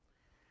home.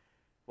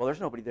 Well, there's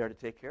nobody there to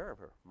take care of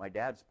her. My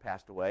dad's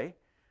passed away.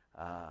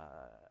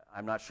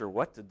 I'm not sure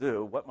what to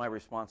do, what my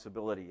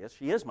responsibility is.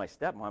 She is my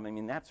stepmom. I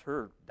mean, that's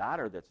her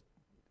daughter that's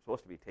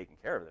supposed to be taking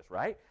care of this,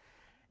 right?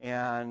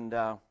 And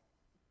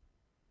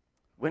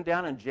went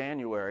down in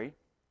January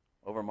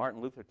over Martin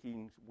Luther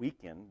King's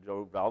weekend,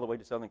 drove all the way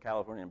to Southern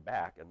California and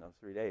back in those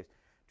 3 days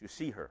to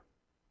see her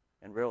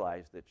and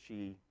realized that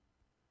she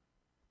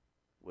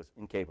was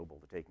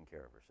incapable of taking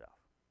care of herself.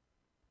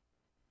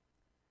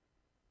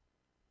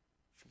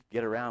 She could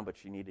get around, but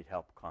she needed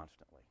help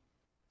constantly.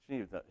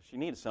 She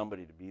needed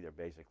somebody to be there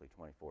basically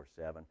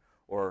 24/7,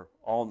 or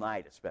all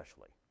night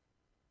especially.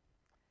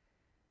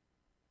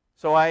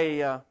 So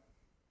I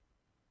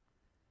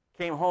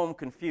came home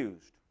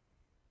confused,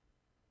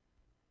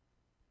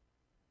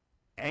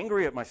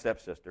 angry at my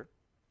stepsister,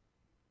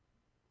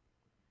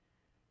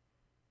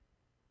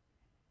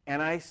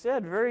 and I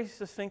said very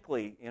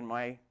succinctly in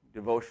my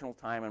devotional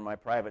time, in my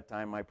private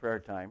time, my prayer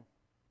time,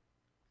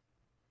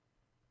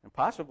 and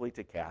possibly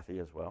to Kathy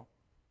as well,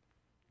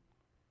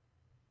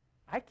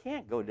 I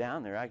can't go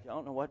down there. I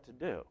don't know what to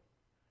do.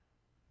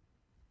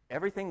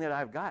 Everything that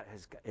I've got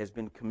has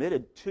been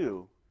committed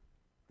to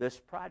this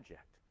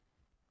project.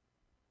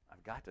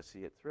 I've got to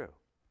see it through.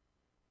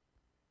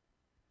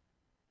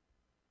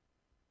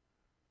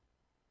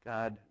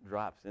 God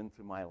drops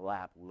into my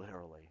lap,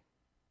 literally.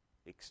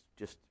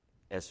 Just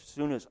as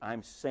soon as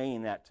I'm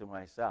saying that to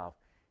myself,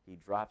 he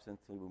drops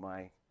into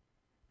my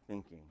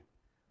thinking.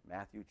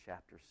 Matthew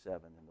chapter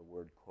 7 and the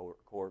word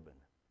Corban.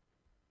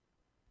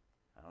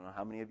 I don't know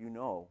how many of you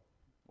know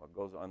what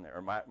goes on there.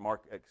 Or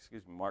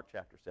Mark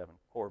chapter 7,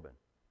 Corban.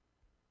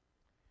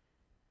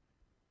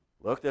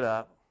 Looked it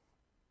up.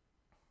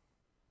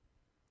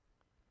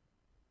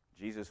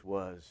 Jesus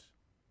was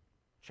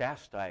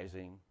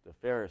chastising the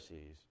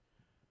Pharisees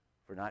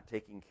for not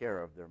taking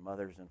care of their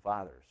mothers and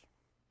fathers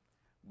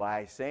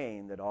by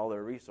saying that all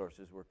their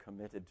resources were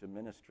committed to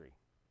ministry.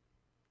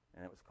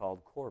 And it was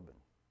called Corban,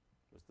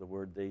 was the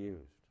word they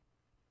used.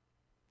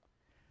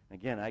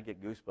 Again, I get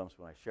goosebumps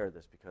when I share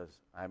this because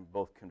I'm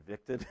both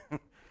convicted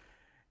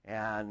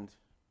and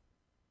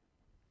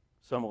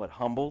somewhat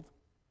humbled,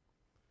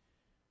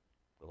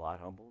 a lot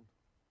humbled.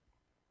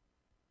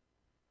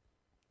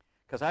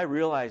 Because I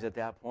realized at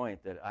that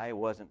point that I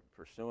wasn't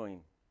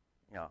pursuing,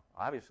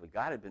 obviously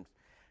God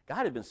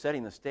had been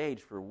setting the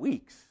stage for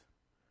weeks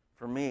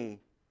for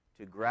me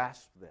to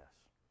grasp this.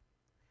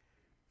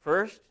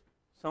 First,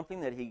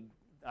 something that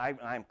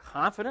I'm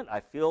confident,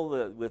 I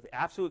feel with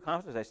absolute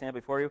confidence, I stand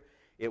before you,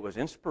 it was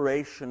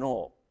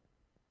inspirational.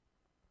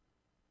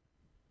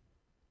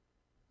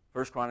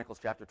 1 Chronicles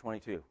chapter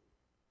 22.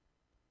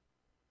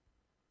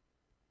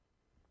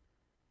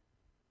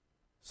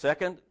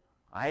 Second,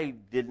 I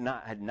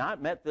had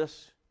not met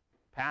this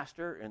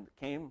pastor and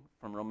came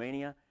from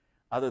Romania.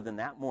 Other than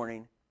that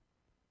morning,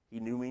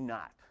 he knew me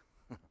not.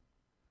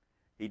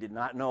 He did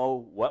not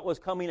know what was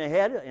coming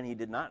ahead, and he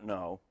did not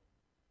know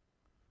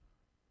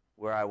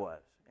where I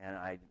was.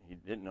 And he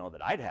didn't know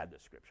that I'd had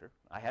this scripture.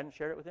 I hadn't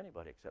shared it with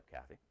anybody except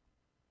Kathy.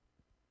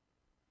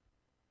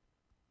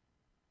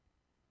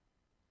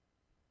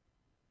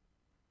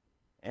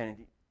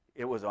 And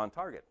it was on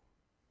target.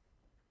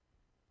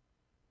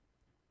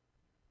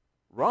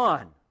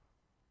 Ron,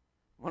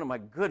 one of my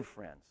good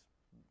friends,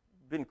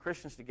 been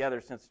Christians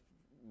together since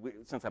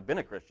I've been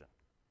a Christian,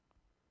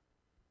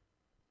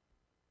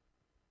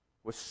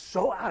 was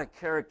so out of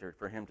character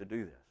for him to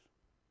do this.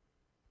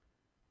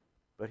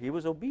 But he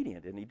was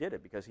obedient, and he did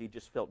it because he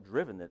just felt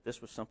driven that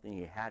this was something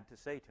he had to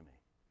say to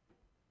me.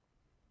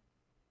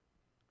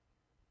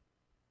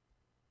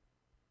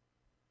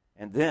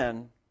 And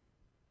then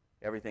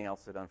everything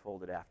else that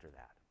unfolded after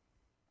that.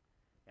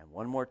 And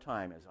one more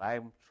time, as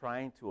I'm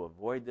trying to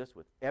avoid this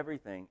with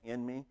everything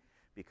in me,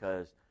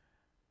 because,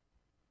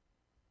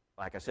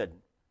 like I said,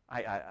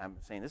 I'm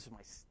saying this is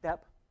my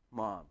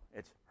stepmom.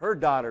 It's her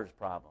daughter's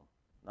problem,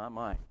 not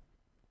mine.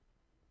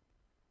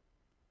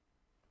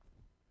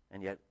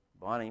 And yet,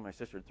 Bonnie, my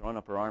sister, had thrown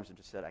up her arms and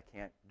just said, I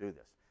can't do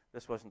this.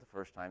 This wasn't the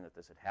first time that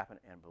this had happened,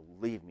 and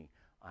believe me,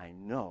 I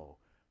know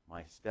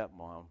my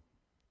stepmom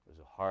was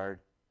a hard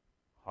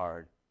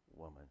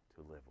woman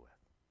to live with.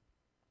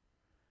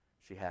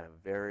 She had a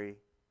very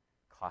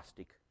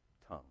caustic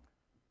tongue.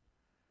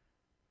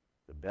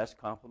 The best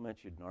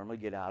compliment you'd normally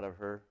get out of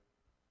her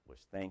was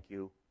thank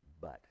you,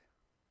 but.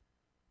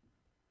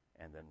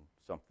 And then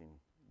something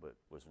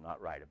was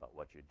not right about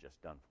what you'd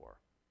just done for her.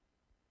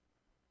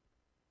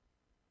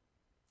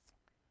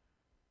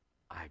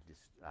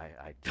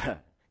 I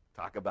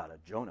talk about a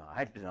Jonah.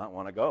 I did not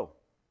want to go.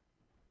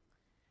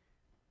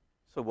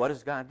 So what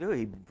does God do?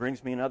 He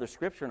brings me another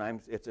scripture,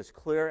 and it's as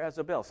clear as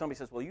a bell. Somebody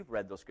says, well, you've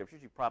read those scriptures.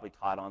 You've probably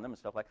taught on them and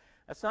stuff like that.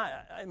 That's not.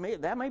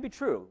 That may be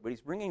true, but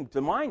he's bringing to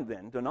mind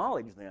then, to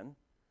knowledge then,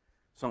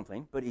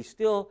 something. But he's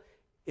still,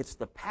 it's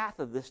the path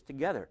of this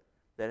together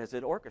that is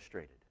it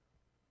orchestrated.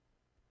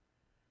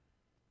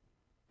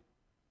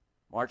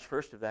 March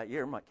 1st of that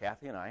year,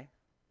 Kathy and I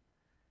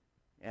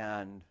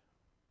and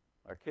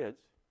our kids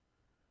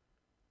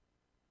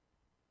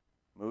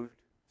moved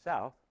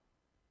south.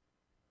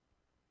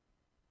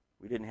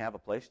 We didn't have a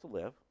place to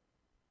live.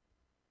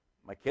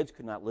 My kids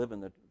could not live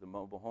in the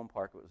mobile home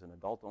park. It was an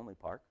adult-only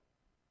park.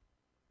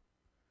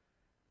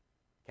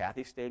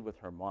 Kathy stayed with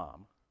her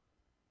mom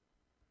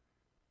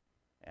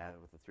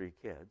with the 3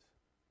 kids.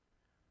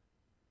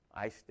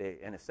 I stayed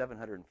in a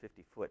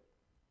 750-foot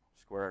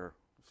square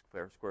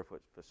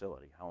foot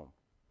facility, home,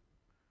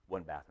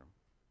 1 bathroom.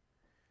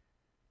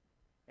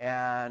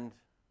 And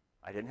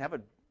I didn't have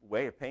a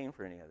way of paying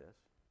for any of this.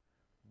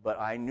 But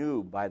I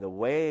knew by the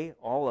way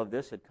all of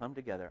this had come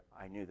together,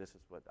 I knew this is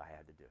what I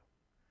had to do.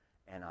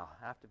 And I'll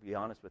have to be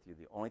honest with you,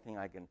 the only thing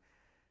I can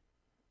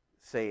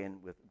say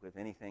with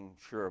anything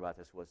sure about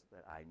this was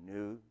that I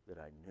knew that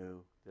I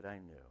knew that I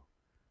knew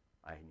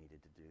I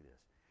needed to do this.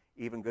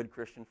 Even good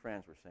Christian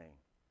friends were saying,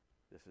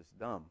 this is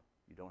dumb.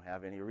 You don't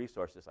have any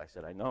resources. I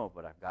said, I know,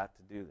 but I've got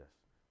to do this.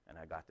 And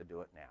I got to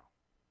do it now.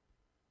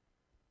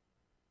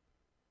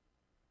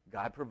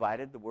 God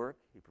provided the work.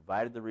 He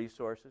provided the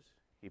resources.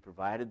 He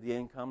provided the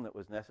income that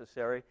was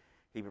necessary.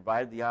 He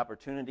provided the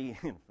opportunity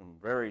in some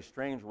very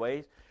strange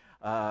ways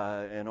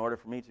in order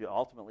for me to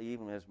ultimately,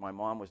 even as my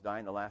mom was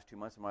dying the last 2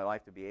 months of my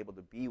life, to be able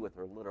to be with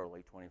her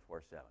literally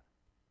 24/7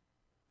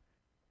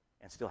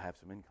 and still have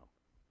some income.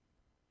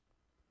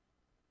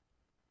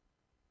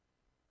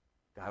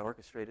 God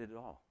orchestrated it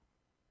all.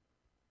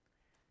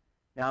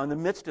 Now, in the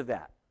midst of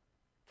that,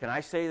 can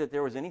I say that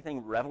there was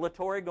anything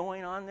revelatory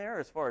going on there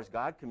as far as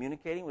God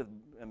communicating with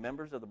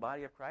members of the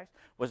body of Christ?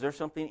 Was there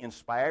something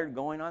inspired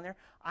going on there?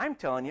 I'm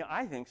telling you,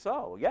 I think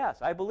so.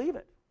 Yes, I believe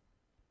it.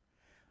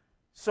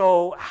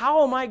 So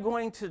how am I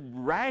going to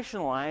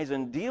rationalize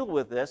and deal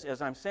with this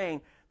as I'm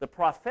saying the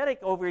prophetic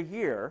over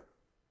here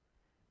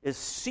is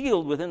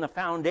sealed within the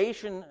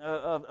foundation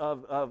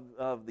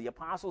of the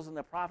apostles and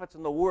the prophets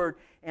and the Word,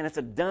 and it's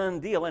a done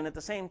deal. And at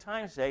the same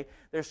time say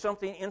there's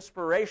something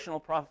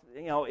inspirational,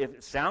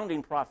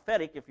 sounding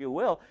prophetic, if you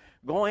will,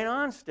 going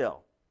on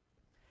still.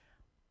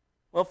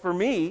 Well, for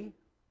me,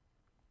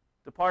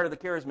 the part of the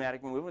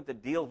charismatic movement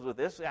that deals with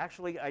this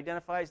actually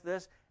identifies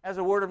this as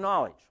a word of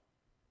knowledge.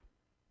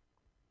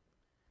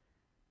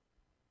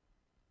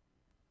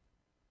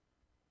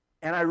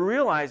 And I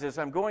realize as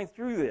I'm going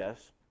through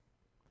this,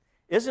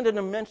 isn't it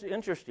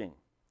interesting?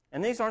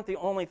 And these aren't the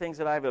only things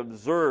that I've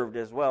observed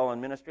as well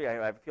in ministry.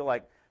 I feel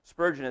like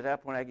Spurgeon at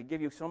that point, I could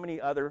give you so many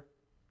other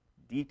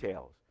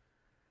details.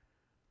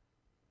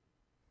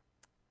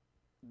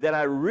 That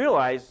I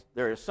realize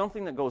there is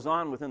something that goes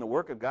on within the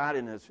work of God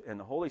and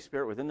the Holy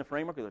Spirit within the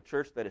framework of the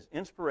church that is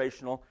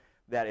inspirational,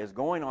 that is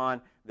going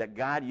on, that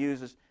God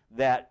uses,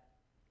 that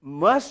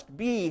must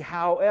be,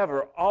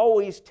 however,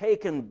 always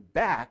taken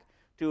back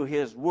to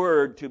His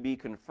Word to be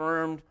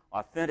confirmed,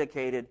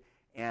 authenticated,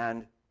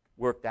 and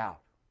worked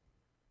out.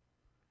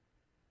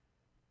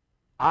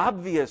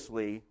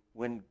 Obviously,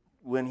 when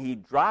He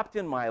dropped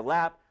in my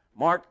lap,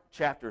 Mark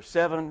chapter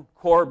 7,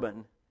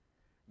 Corban,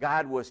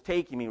 God was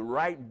taking me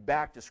right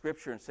back to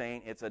Scripture and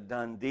saying, it's a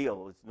done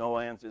deal. It's no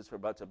ands, ifs, or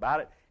buts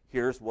about it.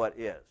 Here's what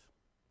is.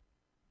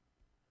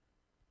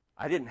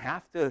 I didn't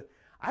have to,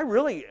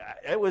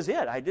 it was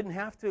it. I didn't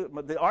have to,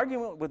 the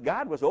argument with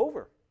God was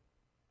over.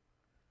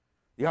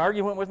 The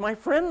argument with my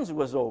friends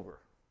was over.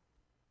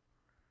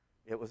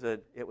 It was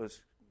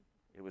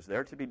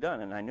there to be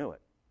done, and I knew it.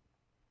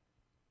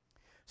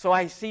 So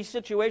I see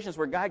situations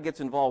where God gets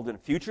involved in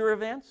future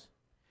events.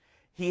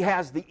 He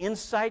has the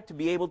insight to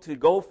be able to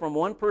go from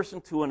one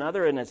person to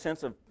another, in a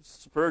sense of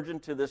Spurgeon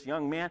to this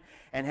young man,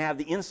 and have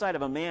the insight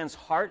of a man's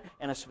heart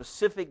and a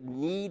specific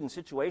need and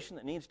situation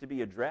that needs to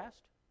be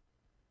addressed?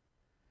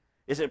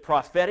 Is it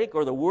prophetic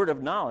or the word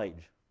of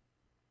knowledge?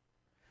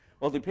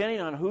 Well,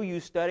 depending on who you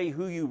study,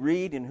 who you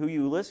read, and who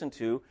you listen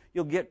to,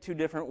 you'll get two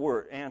different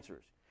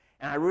answers.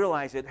 And I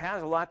realize it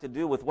has a lot to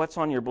do with what's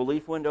on your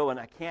belief window, and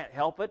I can't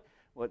help it.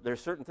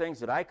 There's certain things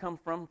that I come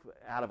from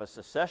out of a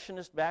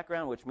cessationist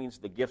background, which means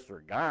the gifts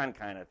are gone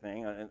kind of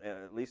thing,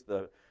 at least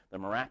the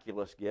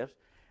miraculous gifts,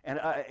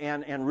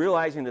 and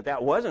realizing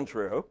that wasn't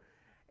true,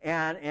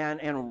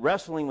 and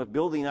wrestling with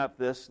building up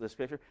this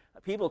picture.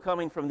 People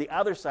coming from the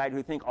other side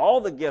who think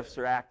all the gifts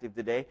are active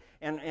today,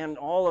 and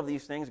all of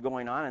these things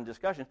going on in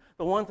discussion.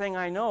 The one thing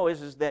I know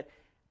is that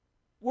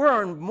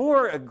we're in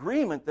more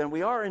agreement than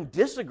we are in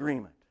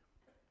disagreement.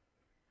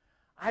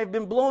 I've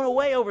been blown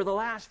away over the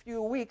last few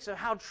weeks of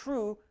how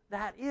true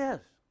that is.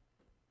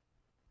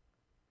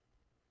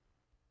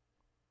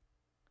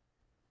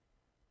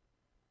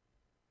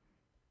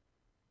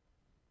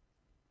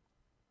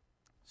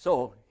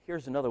 So,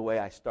 here's another way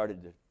I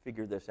started to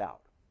figure this out.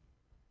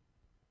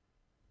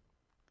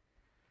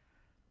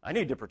 I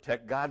need to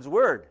protect God's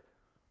Word.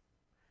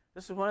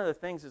 This is one of the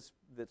things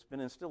that's been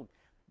instilled.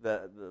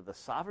 The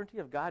sovereignty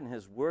of God and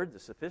His Word, the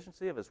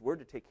sufficiency of His Word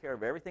to take care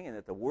of everything, and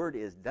that the Word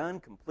is done,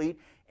 complete,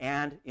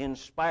 and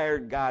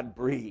inspired,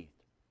 God-breathed.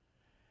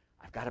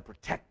 I've got to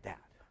protect that.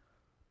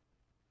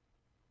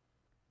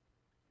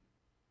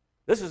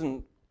 This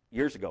isn't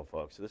years ago,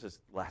 folks. This is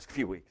the last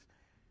few weeks.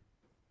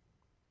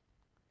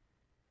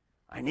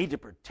 I need to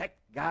protect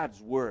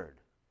God's Word.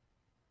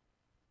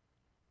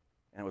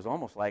 And it was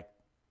almost like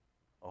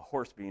a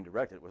horse being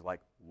directed. It was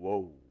like,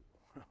 whoa.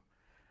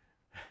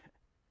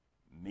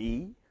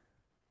 Me?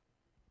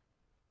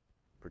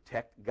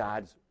 Protect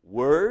God's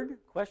Word?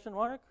 Question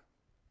mark.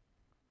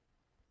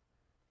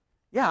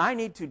 Yeah, I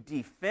need to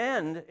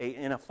defend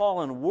in a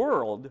fallen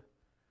world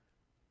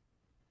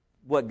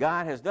what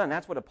God has done.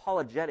 That's what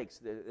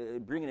apologetics,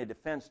 bringing a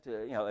defense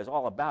to, is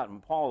all about,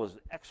 and Paul is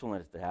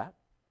excellent at that.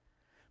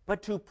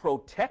 But to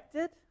protect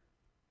it,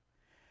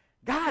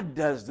 God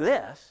does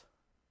this.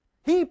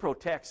 He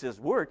protects His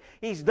Word.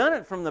 He's done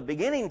it from the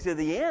beginning to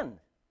the end.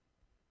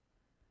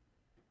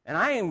 And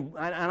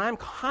I'm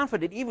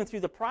confident, even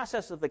through the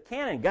process of the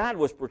canon, God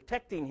was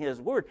protecting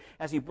His Word.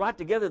 As He brought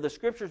together the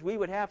Scriptures we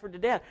would have for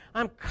today,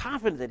 I'm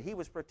confident that He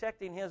was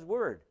protecting His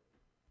Word.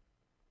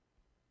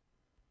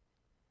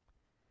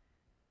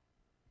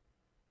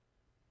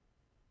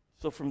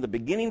 So from the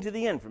beginning to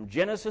the end, from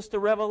Genesis to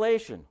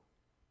Revelation,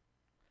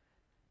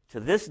 to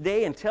this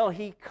day until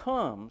He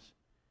comes,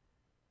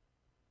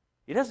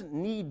 He doesn't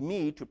need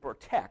me to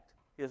protect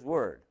His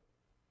Word.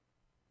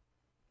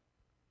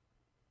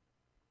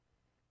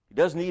 He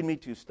does need me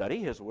to study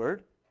His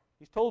Word.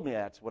 He's told me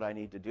that's what I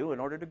need to do in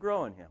order to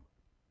grow in Him.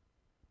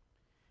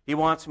 He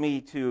wants me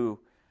to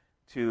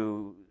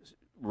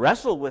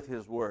wrestle with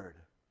His Word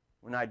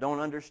when I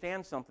don't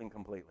understand something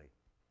completely,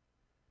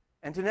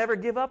 and to never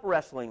give up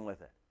wrestling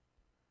with it,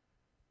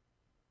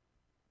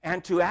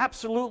 and to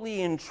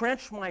absolutely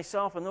entrench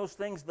myself in those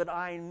things that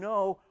I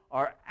know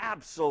are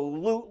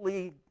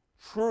absolutely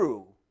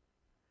true,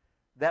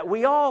 that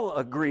we all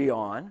agree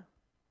on.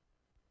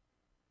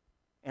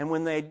 And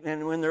when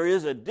there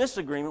is a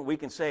disagreement, we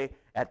can say,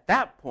 at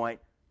that point,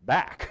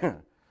 back.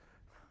 The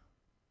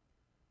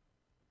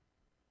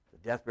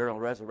death, burial,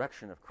 and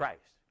resurrection of Christ.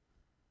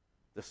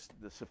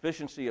 The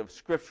sufficiency of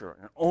Scripture,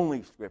 and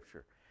only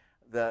Scripture.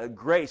 The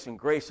grace and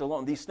grace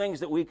alone. These things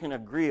that we can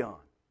agree on.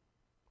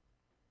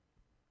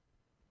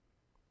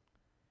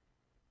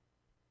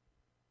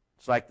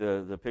 It's like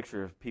the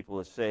picture of people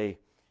that say,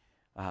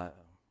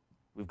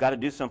 we've got to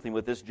do something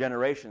with this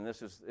generation.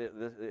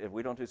 If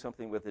we don't do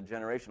something with the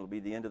generation, it'll be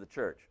the end of the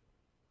church.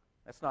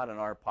 That's not in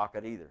our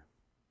pocket either.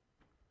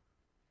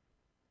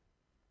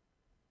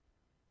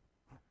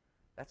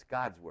 That's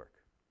God's work.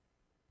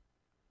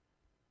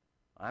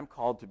 I'm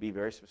called to be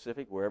very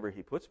specific wherever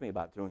He puts me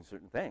about doing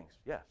certain things,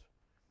 yes.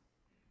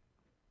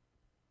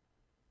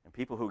 And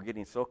people who are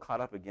getting so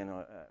caught up again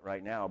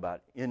right now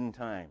about end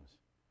times,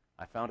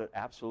 I found it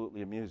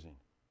absolutely amusing.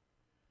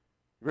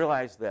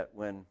 Realize that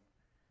when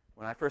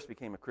I first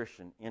became a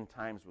Christian, end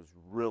times was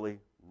really,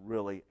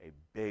 really a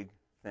big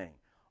thing.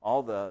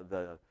 All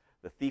the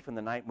Thief in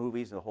the Night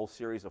movies, the whole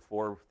series of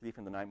 4 Thief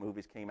in the Night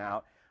movies came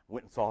out.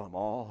 Went and saw them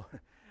all.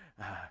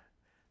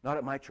 Not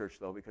at my church,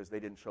 though, because they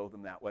didn't show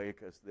them that way,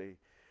 because they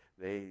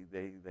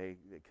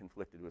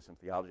conflicted with some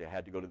theology. I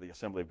had to go to the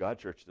Assembly of God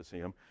church to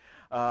see them.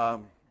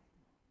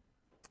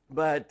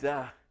 But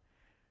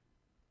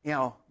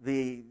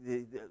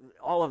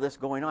all of this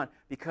going on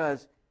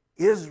because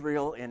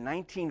Israel in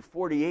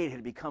 1948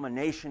 had become a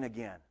nation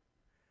again.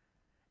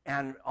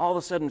 And all of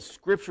a sudden,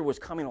 Scripture was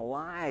coming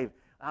alive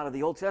out of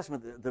the Old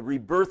Testament, the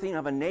rebirthing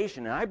of a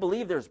nation. And I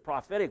believe there's a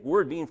prophetic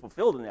word being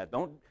fulfilled in that.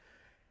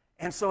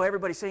 And so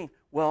everybody's saying,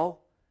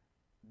 well,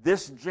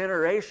 this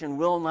generation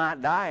will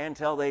not die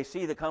until they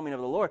see the coming of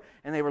the Lord.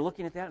 And they were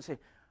looking at that and saying,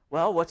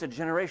 well, what's a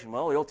generation?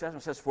 Well, the Old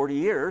Testament says 40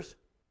 years.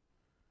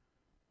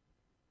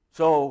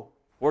 So,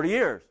 40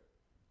 years.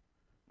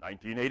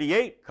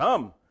 1988,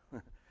 come.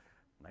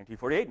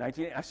 1948,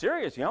 19, I'm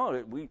serious,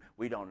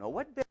 we don't know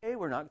what day,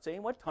 we're not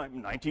saying what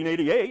time,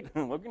 1988,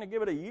 we're going to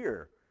give it a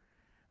year.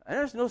 And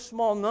there's no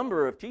small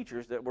number of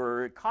teachers that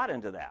were caught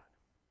into that.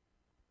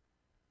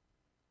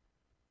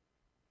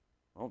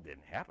 Well, it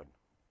didn't happen.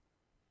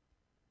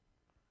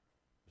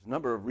 There's a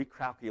number of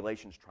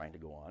recalculations trying to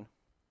go on.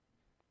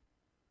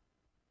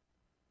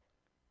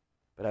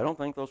 But I don't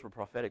think those were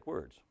prophetic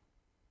words.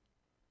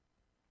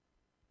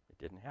 It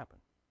didn't happen.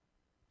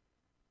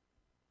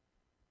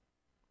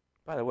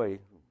 By the way,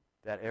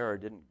 that error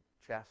didn't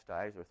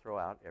chastise or throw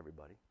out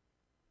everybody.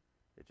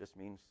 It just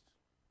means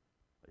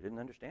they didn't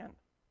understand.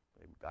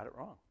 They got it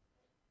wrong.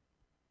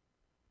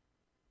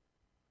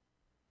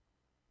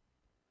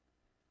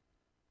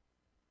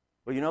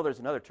 Well, there's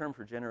another term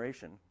for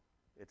generation.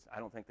 I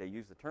don't think they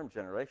use the term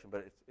generation,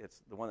 but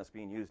it's the one that's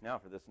being used now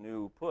for this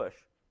new push.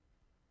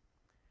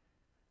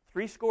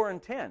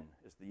 70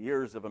 is the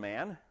years of a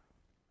man,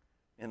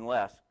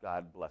 unless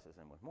God blesses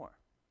him with more.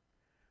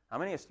 How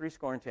many is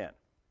 70?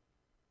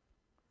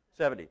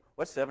 70.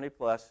 What's 70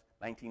 plus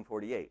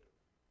 1948?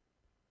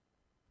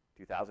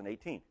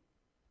 2018.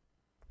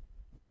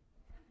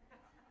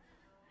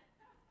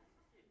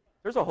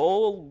 There's a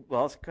whole,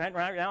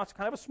 right now it's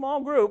kind of a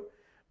small group,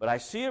 but I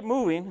see it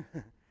moving.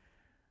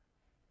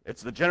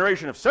 It's the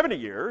generation of 70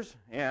 years,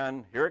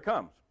 and here it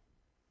comes.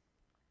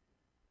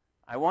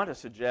 I want to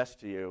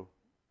suggest to you,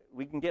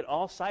 we can get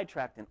all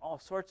sidetracked in all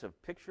sorts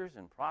of pictures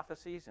and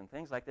prophecies and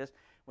things like this.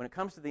 When it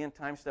comes to the end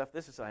time stuff,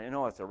 I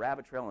know it's a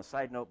rabbit trail and a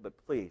side note, but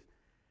please,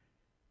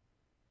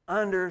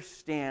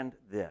 understand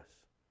this.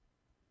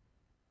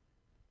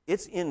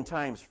 It's end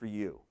times for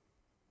you.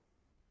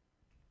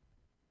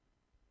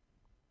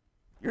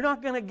 You're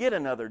not going to get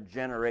another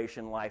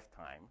generation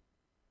lifetime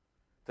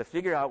to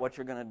figure out what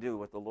you're going to do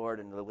with the Lord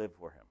and to live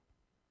for Him.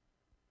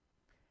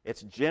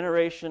 It's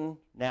generation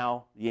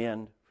now, the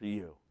end for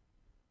you.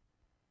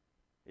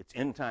 It's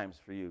end times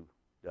for you,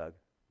 Doug.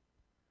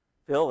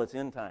 Phil, it's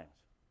end times.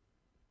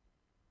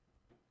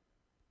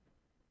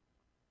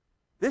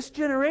 This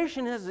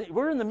generation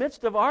we're in the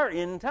midst of our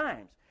end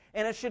times.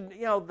 And it should,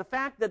 the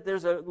fact that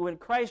when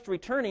Christ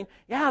returning,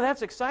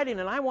 that's exciting,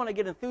 and I want to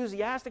get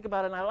enthusiastic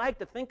about it, and I like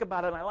to think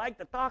about it, and I like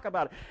to talk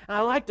about it, and I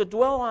like to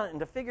dwell on it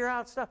and to figure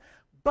out stuff.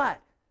 But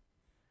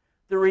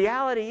the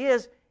reality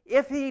is,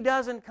 if He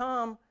doesn't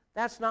come,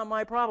 that's not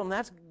my problem.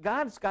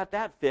 God's got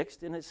that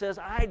fixed, and it says,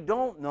 I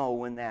don't know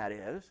when that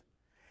is.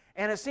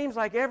 And it seems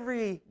like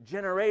every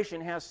generation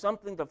has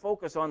something to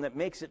focus on that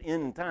makes it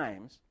end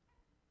times.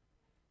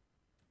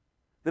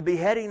 The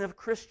beheading of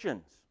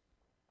Christians.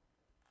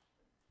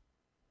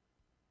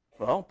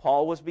 Well,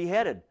 Paul was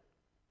beheaded.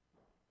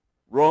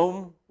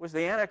 Rome was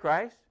the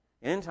Antichrist.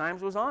 End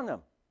times was on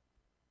them.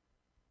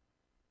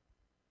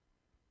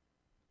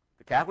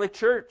 The Catholic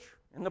Church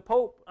and the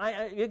Pope.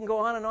 You can go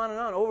on and on and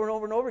on, over and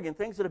over and over again,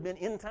 things that have been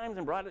end times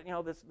and brought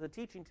the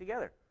teaching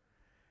together.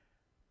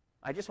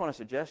 I just want to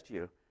suggest to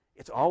you,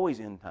 it's always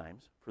end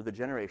times for the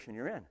generation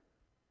you're in.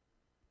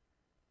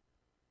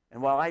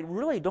 And while I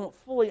really don't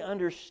fully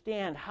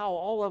understand how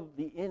all of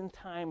the end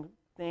time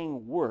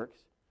thing works,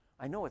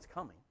 I know it's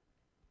coming.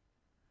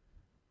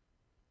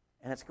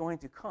 And it's going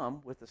to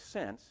come with a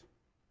sense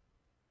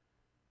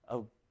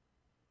of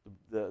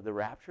the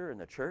rapture and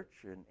the church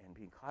and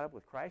being caught up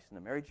with Christ and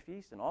the marriage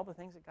feast and all the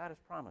things that God has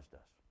promised us.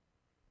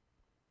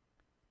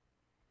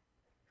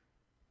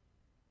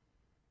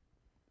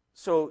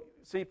 So,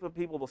 see,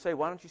 people will say,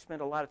 why don't you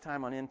spend a lot of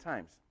time on end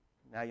times?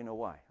 Now you know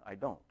why. I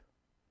don't.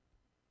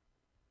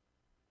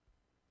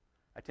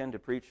 I tend to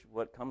preach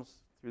what comes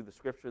through the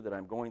Scripture that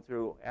I'm going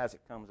through as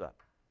it comes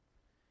up.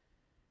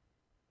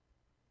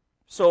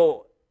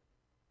 So,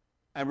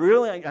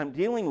 I'm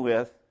dealing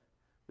with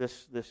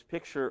this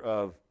picture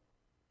of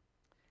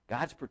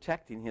God's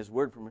protecting His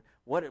Word from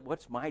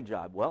what's my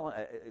job? Well,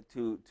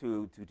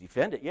 to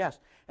defend it, yes.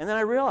 And then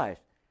I realized,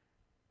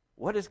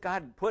 what has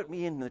God put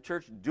me in the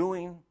church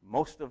doing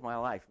most of my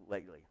life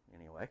lately,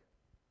 anyway?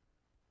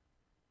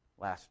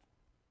 Last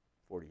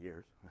 40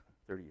 years,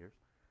 30 years.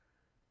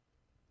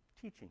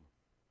 Teaching.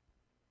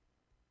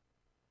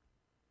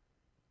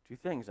 Two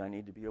things I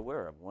need to be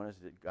aware of. One is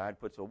that God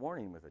puts a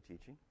warning with a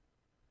teaching.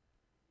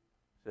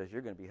 Says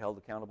you're going to be held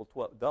accountable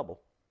double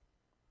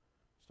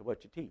as to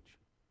what you teach.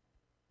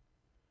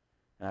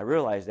 And I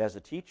realized as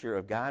a teacher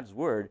of God's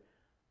Word,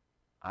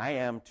 I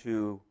am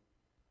to,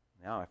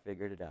 now I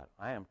figured it out,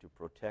 I am to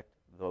protect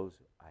those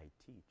I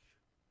teach.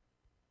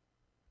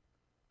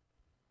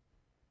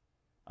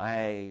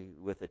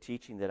 With the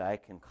teaching that I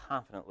can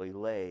confidently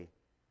lay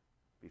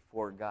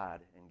before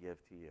God and give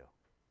to you.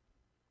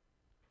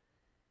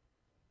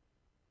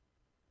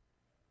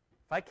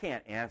 If I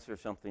can't answer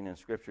something in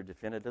Scripture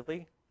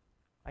definitively,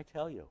 I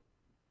tell you.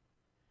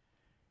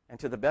 And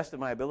to the best of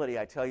my ability,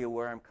 I tell you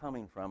where I'm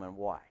coming from and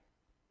why.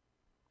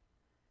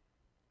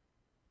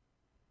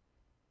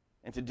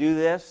 And to do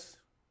this,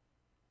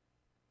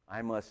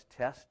 I must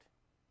test,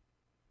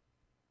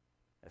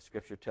 as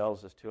Scripture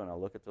tells us to, and I'll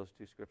look at those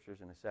two Scriptures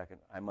in a second.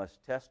 I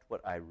must test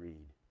what I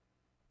read.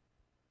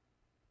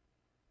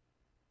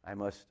 I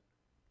must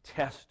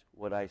test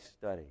what I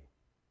study.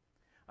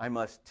 I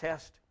must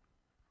test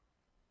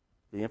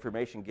the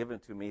information given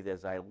to me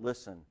as I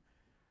listen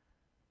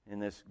in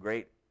this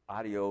great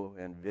audio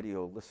and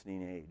video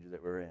listening age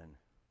that we're in.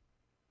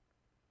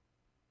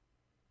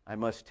 I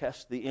must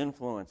test the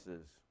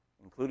influences,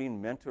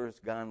 including mentors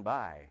gone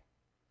by.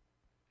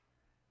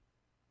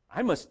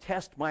 I must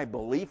test my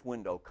belief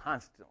window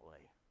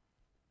constantly.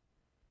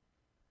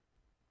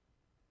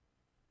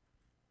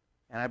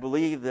 And I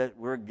believe that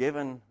we're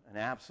given an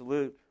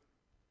absolute,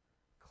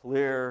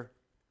 clear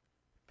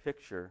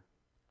picture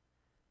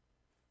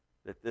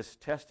that this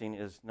testing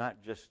is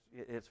not just,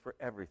 it's for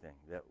everything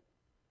that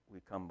we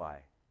come by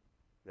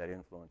that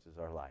influences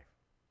our life.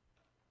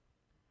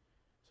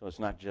 So it's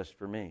not just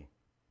for me.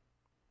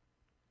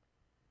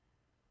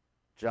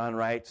 John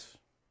writes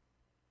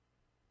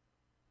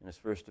in his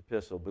first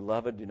epistle,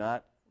 "Beloved, do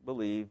not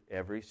believe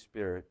every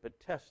spirit, but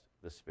test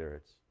the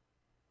spirits,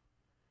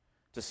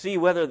 to see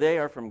whether they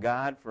are from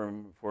God,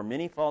 for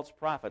many false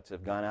prophets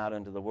have gone out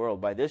into the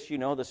world. By this you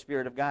know the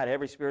Spirit of God.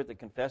 Every spirit that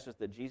confesses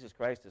that Jesus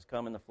Christ has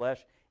come in the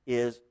flesh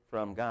is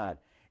from God.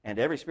 And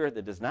every spirit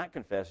that does not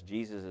confess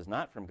Jesus is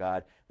not from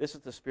God. This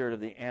is the spirit of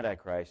the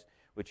Antichrist,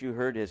 which you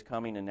heard is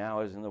coming and now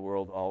is in the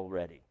world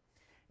already."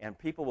 And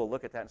people will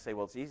look at that and say,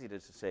 well, it's easy to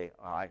say,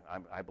 oh,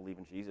 I believe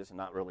in Jesus and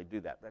not really do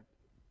that. But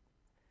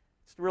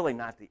it's really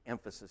not the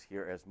emphasis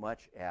here as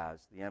much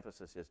as the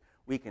emphasis is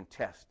we can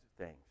test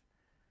things.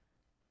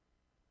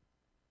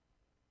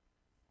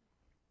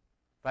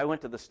 If I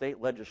went to the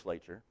state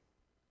legislature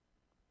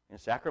in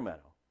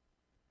Sacramento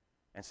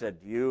and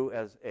said, do you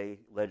as a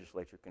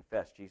legislature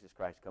confess Jesus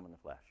Christ come in the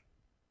flesh?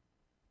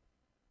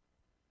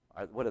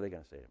 What are they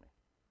going to say to me?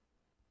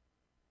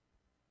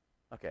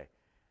 Okay.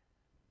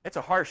 It's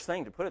a harsh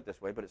thing to put it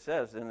this way, but it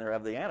says in there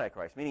of the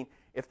Antichrist, meaning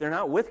if they're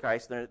not with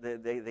Christ,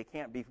 they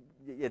can't be,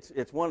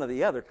 it's one or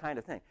the other kind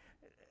of thing.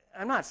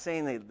 I'm not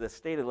saying the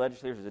state of the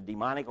legislature is a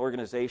demonic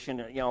organization,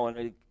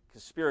 and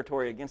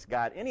conspiratory against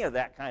God, any of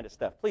that kind of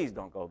stuff. Please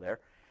don't go there.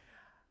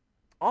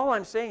 All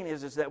I'm saying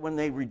is that when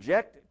they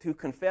reject to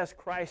confess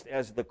Christ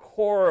as the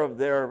core of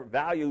their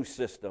value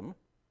system,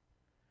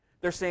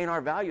 they're saying our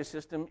value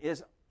system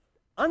is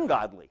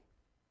ungodly.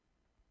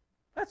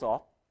 That's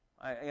all.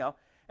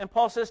 And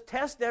Paul says,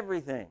 test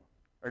everything.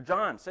 Or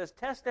John says,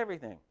 test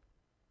everything.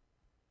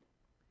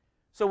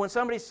 So when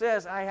somebody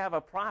says, I have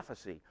a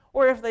prophecy,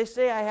 or if they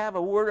say, I have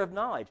a word of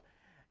knowledge,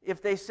 if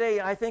they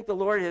say, I think the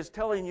Lord is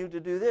telling you to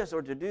do this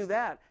or to do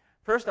that,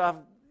 first off,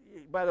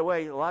 by the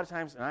way, a lot of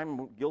times, and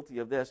I'm guilty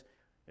of this,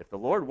 if the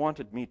Lord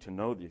wanted me to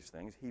know these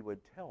things, He would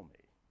tell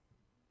me.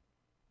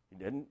 He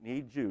didn't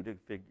need you to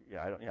figure,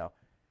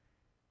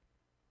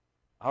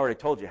 I already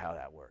told you how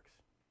that works.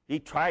 He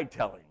tried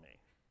telling me.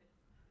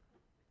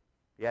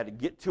 He had to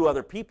get two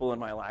other people in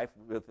my life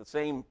with the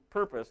same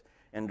purpose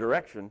and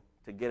direction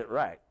to get it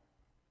right.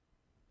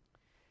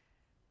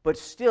 But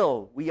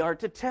still, we are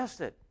to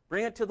test it.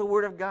 Bring it to the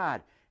Word of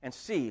God and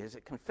see, does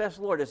it confess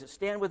the Lord? Does it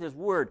stand with His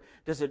Word?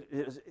 Does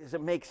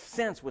it make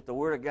sense with the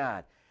Word of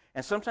God?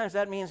 And sometimes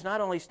that means not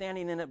only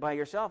standing in it by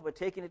yourself, but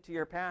taking it to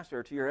your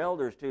pastor, to your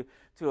elders,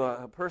 to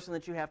a person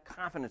that you have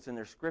confidence in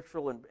their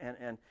scriptural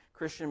and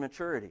Christian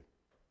maturity,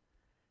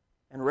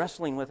 and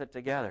wrestling with it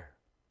together.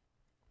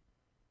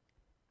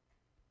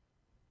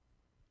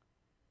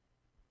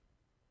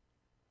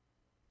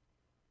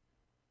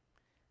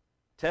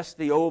 Test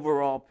the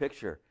overall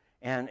picture,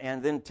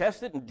 and then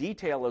test it in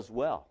detail as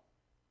well.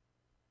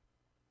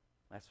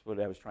 That's what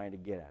I was trying to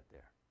get at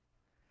there.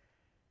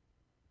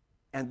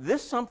 And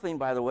this something,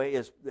 by the way,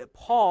 is that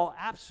Paul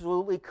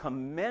absolutely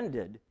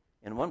commended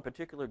in one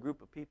particular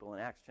group of people in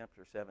Acts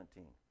chapter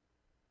 17.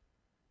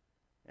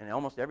 And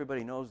almost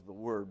everybody knows the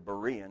word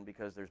Berean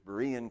because there's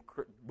Berean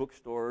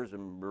bookstores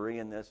and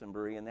Berean this and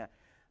Berean that.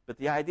 But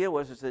the idea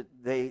was that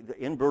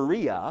in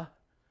Berea,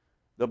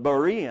 the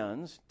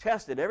Bereans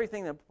tested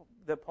everything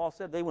that Paul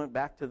said. They went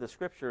back to the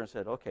Scripture and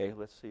said, okay,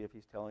 let's see if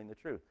he's telling the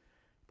truth.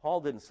 Paul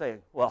didn't say,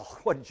 well,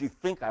 what did you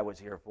think I was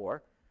here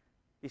for?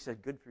 He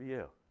said, good for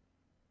you.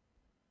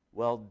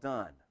 Well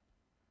done.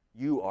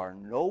 You are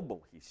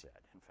noble, he said,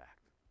 in fact.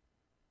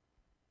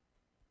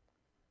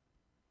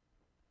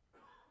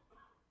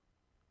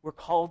 We're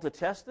called to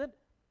test it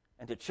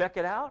and to check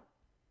it out.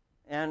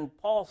 And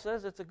Paul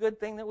says it's a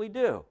good thing that we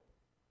do.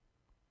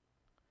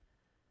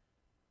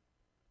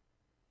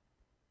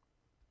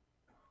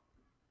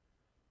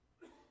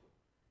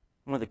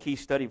 One of the key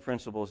study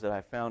principles that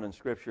I found in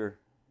Scripture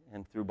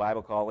and through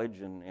Bible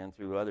college and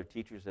through other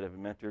teachers that have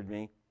mentored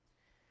me,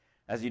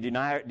 as you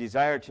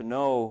desire to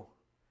know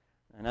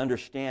and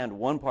understand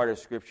one part of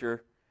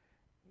Scripture,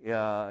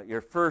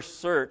 your first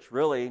search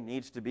really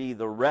needs to be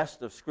the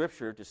rest of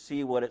Scripture to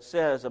see what it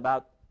says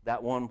about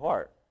that one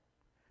part.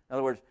 In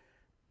other words,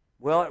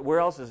 well, where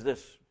else is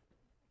this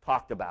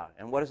talked about?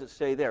 And what does it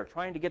say there?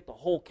 Trying to get the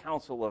whole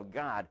counsel of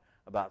God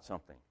about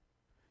something.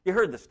 You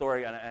heard the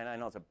story, and I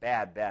know it's a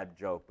bad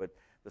joke, but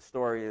the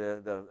story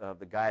of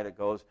the guy that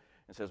goes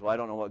and says, well, I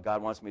don't know what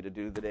God wants me to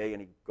do today,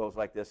 and he goes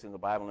like this in the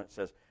Bible, and it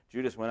says,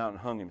 Judas went out and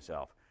hung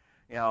himself.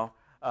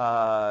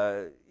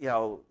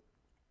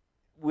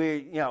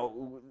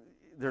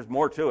 there's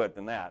more to it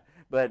than that.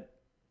 But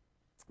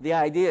the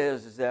idea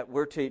is that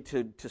we're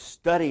to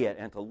study it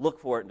and to look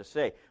for it and to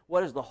say,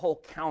 what does the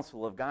whole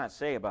counsel of God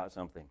say about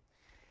something?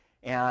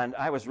 And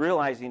I was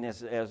realizing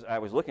as I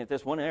was looking at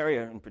this, one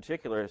area in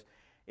particular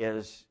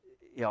is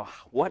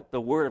what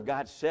the Word of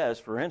God says,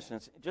 for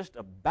instance, just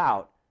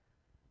about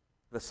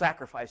the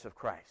sacrifice of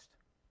Christ.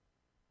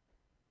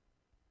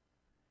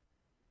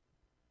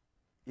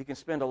 You can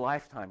spend a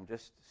lifetime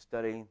just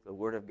studying the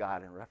Word of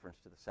God in reference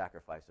to the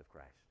sacrifice of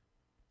Christ.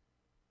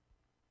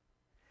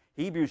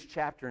 Hebrews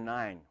chapter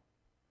 9,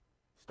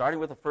 starting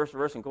with the first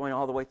verse and going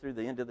all the way through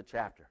the end of the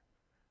chapter,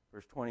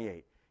 verse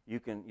 28.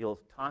 You'll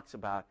talks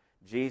about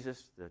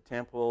Jesus, the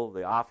temple,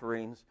 the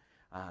offerings,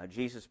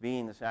 Jesus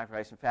being the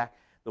sacrifice. In fact,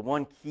 the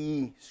one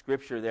key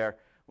scripture there,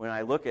 when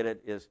I look at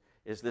it,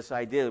 is this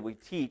idea that we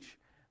teach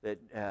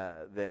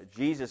that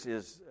Jesus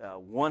is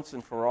once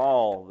and for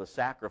all the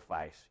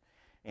sacrifice.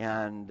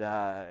 And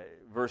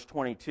verse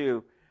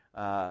 22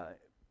 of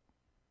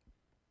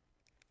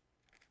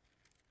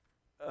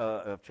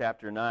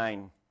chapter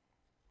 9,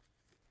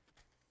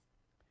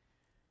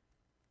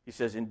 he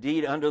says,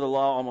 "Indeed, under the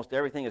law, almost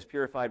everything is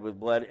purified with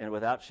blood, and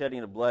without shedding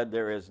of blood,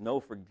 there is no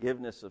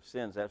forgiveness of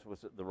sins." That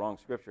was the wrong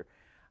scripture.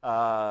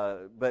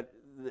 But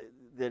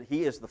that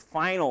he is the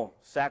final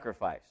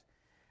sacrifice.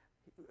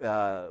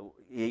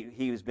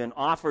 He has been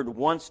offered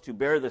once to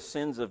bear the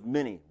sins of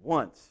many.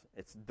 Once.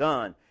 It's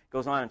done.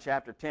 Goes on in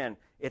chapter 10.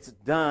 It's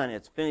done.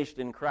 It's finished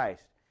in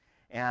Christ.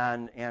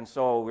 And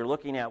so we're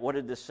looking at what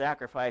did this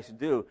sacrifice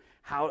do?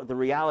 How the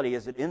reality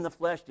is it in the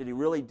flesh? Did he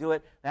really do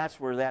it? That's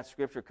where that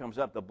scripture comes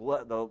up. The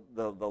blood,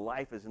 the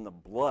life is in the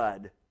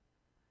blood.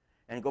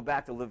 And go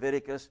back to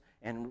Leviticus,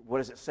 and what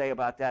does it say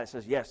about that? It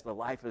says, yes, the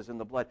life is in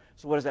the blood.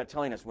 So what is that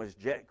telling us? When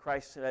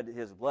Christ said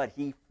his blood,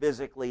 he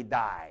physically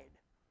died.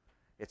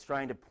 It's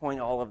trying to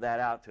point all of that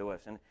out to us.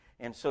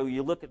 And so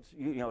you look at,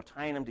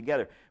 tying them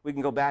together. We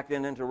can go back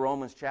then into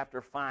Romans chapter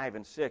 5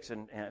 and 6,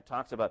 and it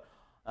talks about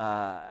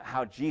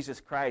how Jesus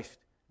Christ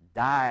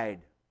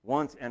died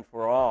once and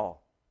for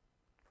all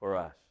for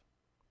us.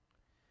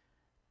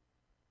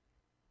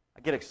 I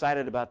get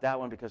excited about that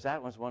one because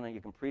that one's one that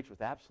you can preach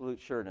with absolute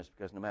sureness,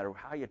 because no matter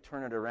how you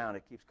turn it around,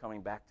 it keeps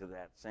coming back to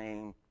that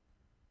same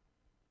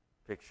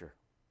picture.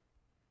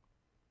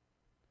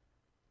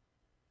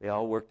 They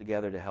all work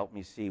together to help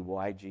me see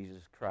why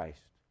Jesus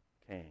Christ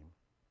came.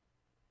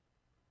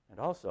 And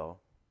also,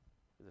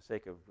 for the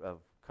sake of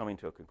coming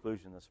to a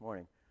conclusion this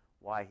morning,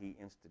 why he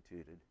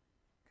instituted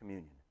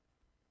communion.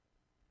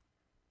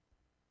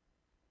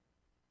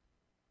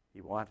 He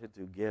wanted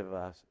to give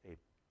us a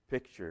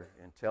picture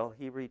until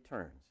he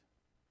returns,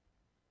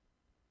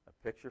 a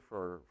picture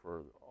for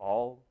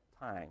all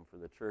time for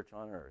the church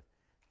on earth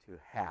to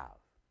have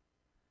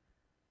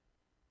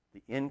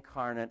the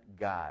incarnate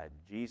God,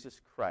 Jesus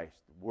Christ,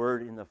 the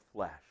Word in the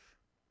flesh,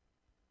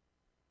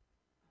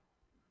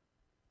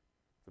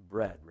 the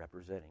bread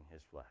representing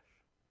his flesh,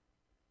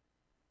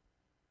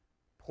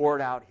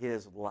 poured out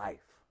his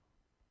life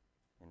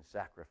in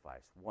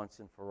sacrifice once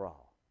and for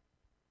all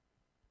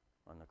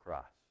on the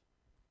cross.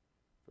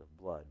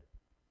 The blood,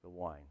 the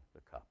wine,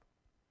 the cup.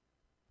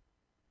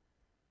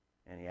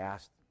 And he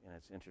asked, and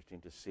it's interesting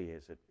to see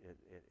as it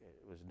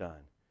was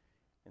done.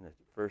 In the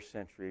first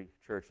century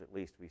church, at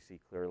least, we see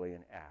clearly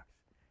in Acts,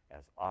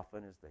 as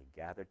often as they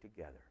gathered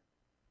together,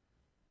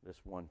 this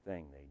one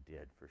thing they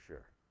did for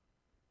sure.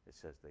 It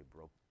says they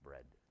broke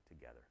bread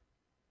together.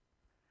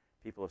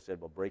 People have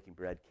said, well, breaking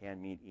bread can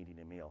mean eating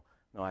a meal.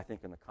 No, I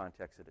think in the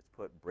context that it's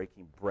put,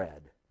 breaking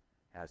bread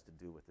has to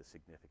do with the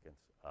significance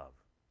of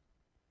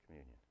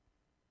communion.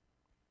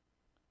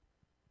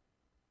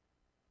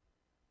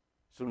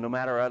 So no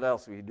matter what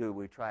else we do,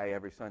 we try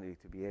every Sunday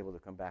to be able to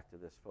come back to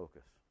this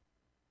focus.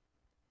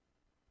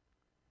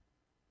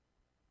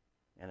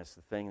 And it's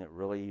the thing that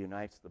really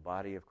unites the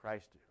body of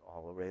Christ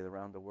all the way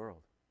around the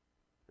world.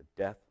 The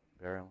death,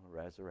 burial, and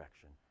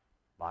resurrection,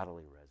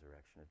 bodily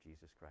resurrection of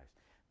Jesus Christ.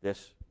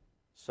 This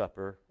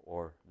supper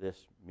or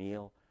this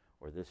meal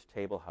or this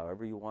table,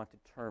 however you want to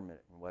term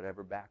it, in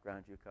whatever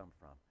background you come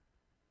from,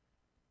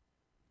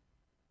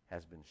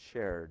 has been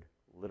shared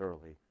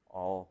literally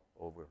all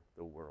over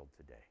the world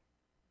today.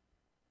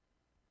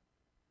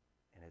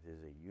 And it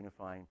is a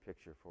unifying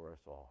picture for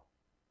us all.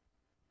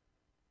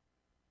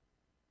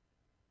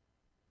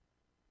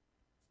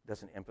 It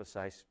doesn't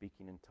emphasize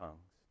speaking in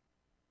tongues.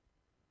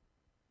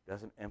 It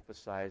doesn't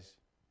emphasize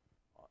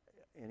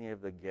any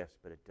of the gifts,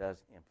 but it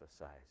does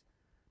emphasize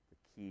the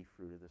key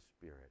fruit of the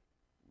Spirit,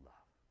 love.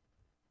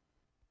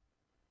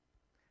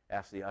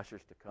 Ask the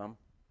ushers to come.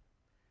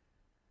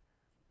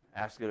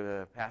 Ask you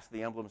to pass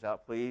the emblems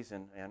out, please,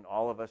 and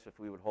all of us, if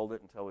we would hold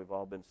it until we've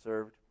all been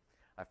served.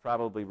 I've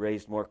probably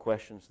raised more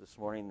questions this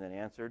morning than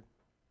answered,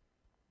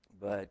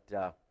 but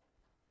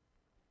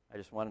I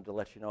just wanted to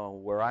let you know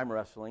where I'm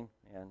wrestling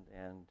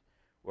and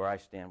where I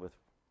stand with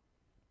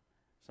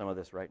some of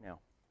this right now.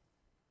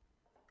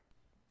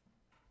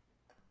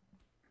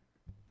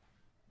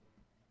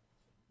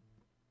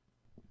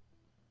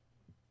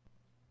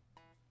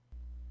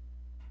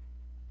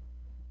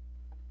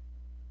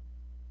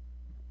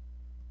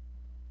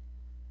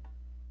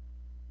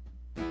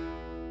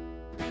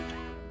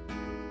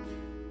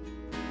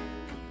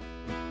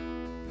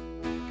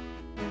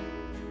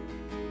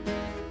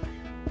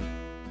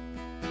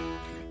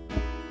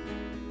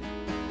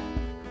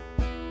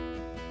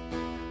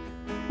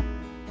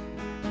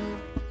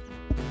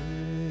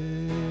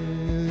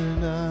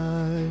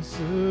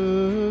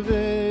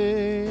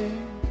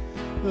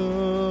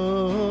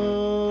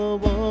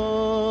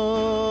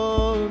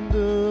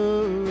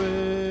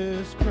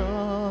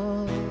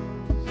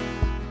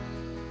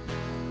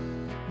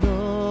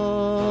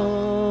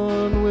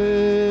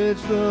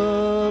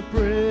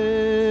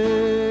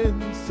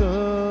 Prince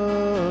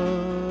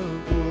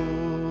of Glory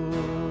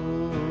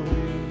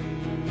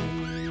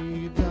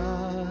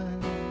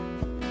died.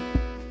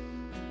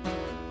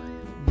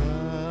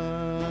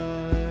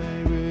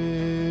 My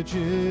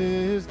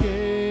riches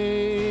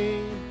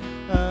gain,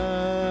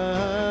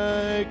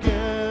 I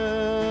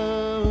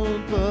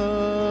count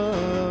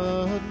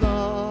but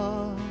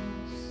loss,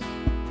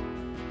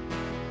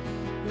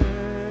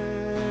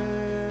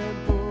 and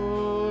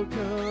pour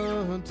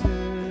content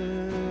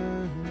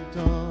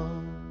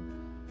on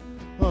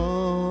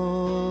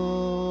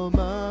all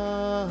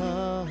my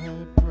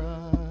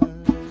pride.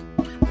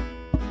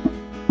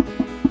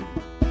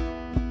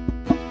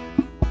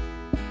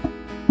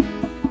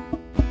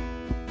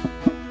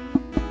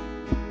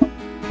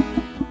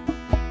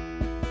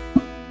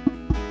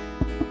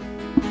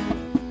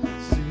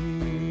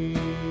 See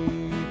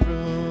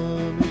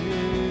from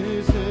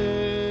his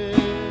head,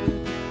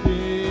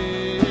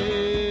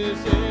 his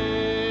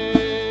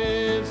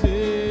hands,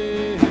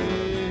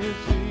 his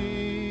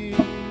feet,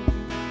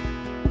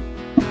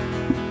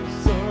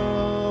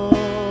 sorrow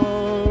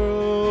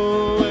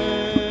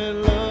and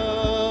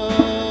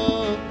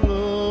love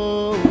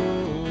flow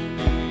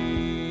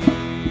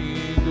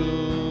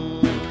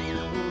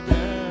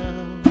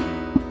down.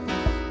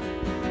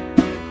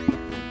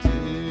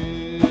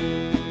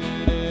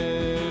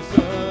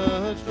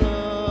 Such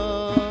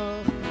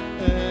love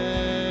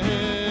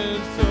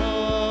and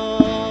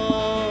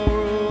sorrow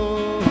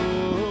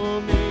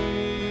me.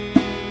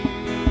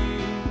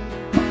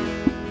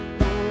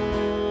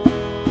 Oh,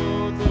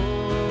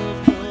 those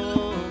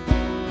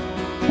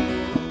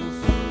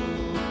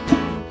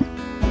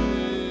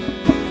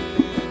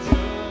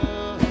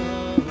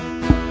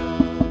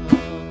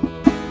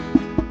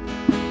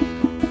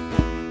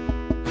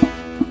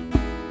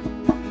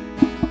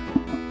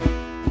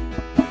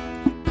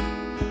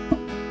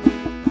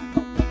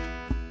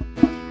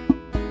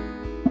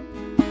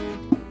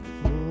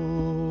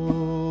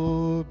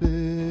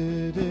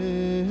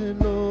forbidden,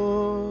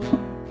 Lord,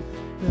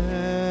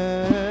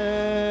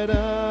 that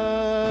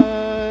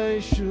I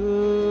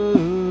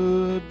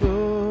should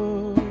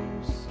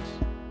boast,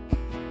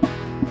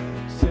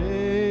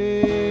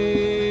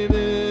 save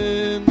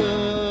in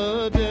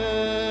the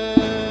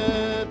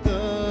death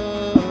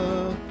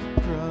of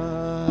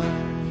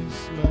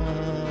Christ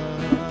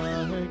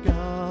my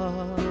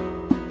God.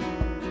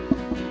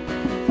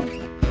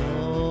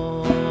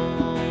 All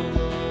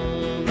the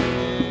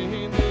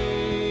vain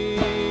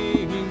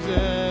things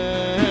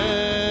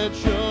that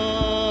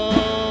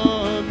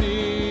charm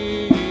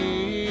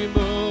me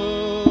most,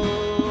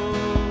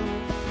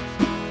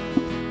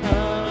 I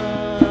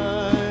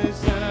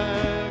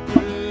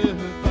sacrifice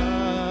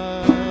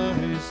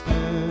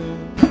them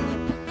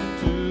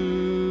to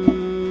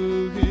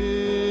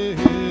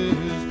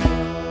His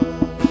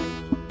blood.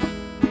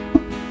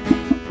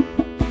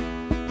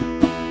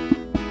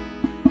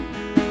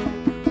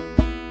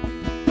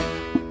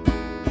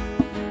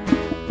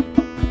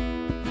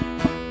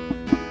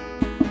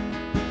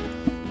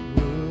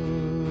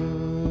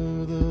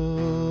 Were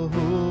the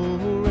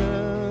whole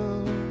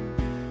realm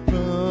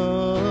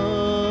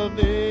of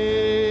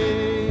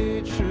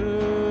nature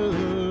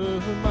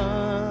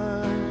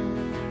mine,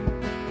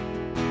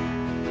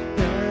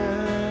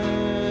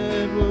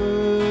 that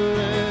were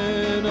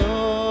an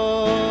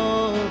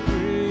offering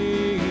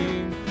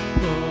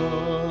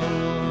for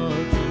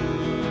to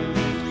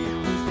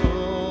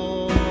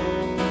fall.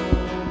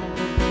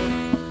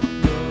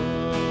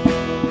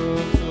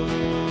 Love so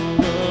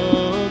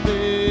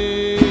amazing,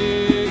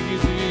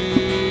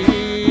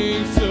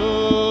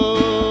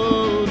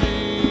 so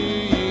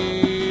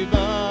divine,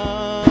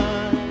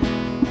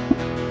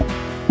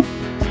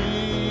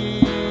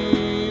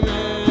 deem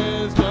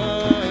as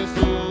my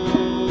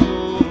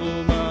soul,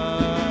 my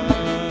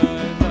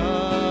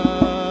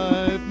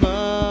life, my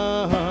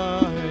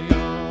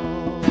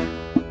all.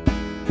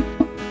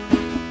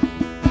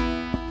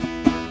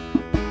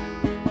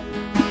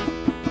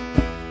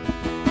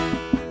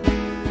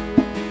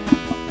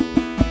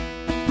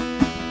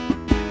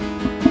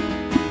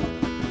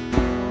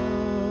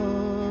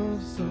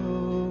 Love so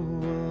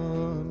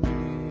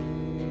amazing,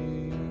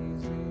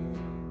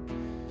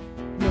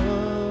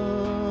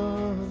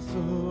 love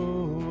so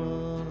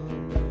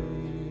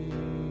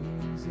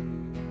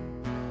amazing,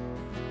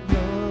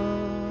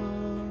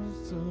 love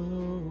so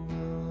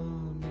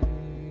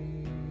amazing,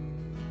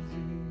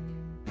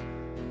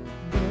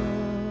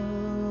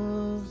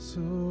 love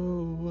so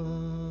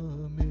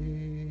amazing.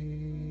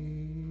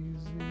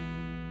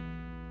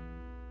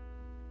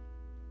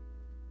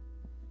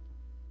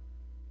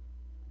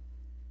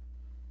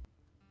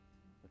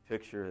 The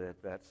picture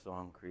that that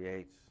song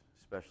creates,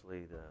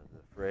 especially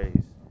the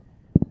phrase,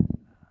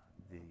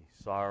 the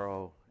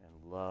sorrow and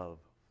love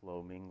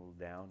flow mingled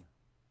down,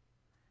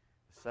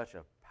 is such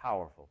a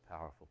powerful,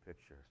 powerful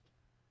picture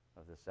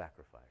of the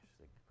sacrifice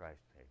that Christ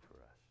paid for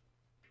us.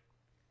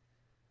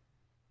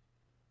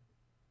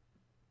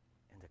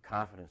 And the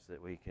confidence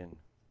that we can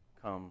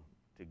come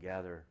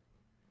together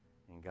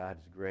in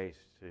God's grace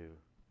to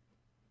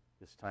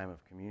this time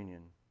of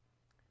communion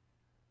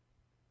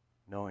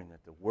knowing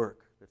that the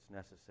work that's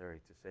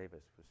necessary to save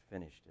us was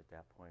finished at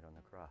that point on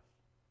the cross.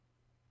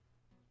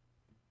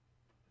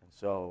 And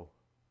so,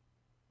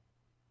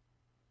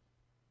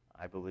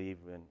 I believe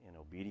in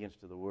obedience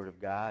to the Word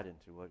of God and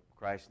to what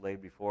Christ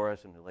laid before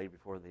us and laid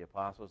before the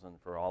apostles and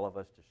for all of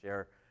us to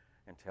share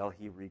until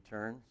He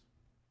returns.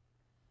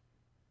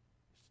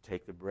 Just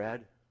take the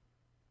bread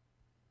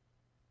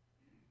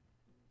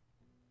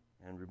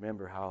and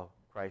remember how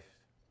Christ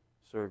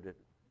served it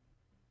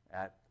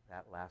at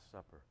that Last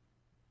Supper.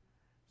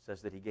 It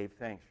says that He gave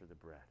thanks for the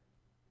bread.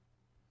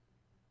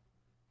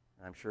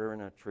 And I'm sure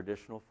in a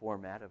traditional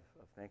format of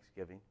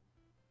Thanksgiving.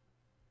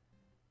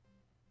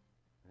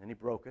 And then He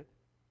broke it.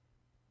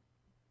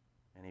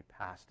 And He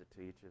passed it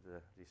to each of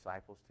the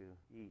disciples to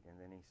eat. And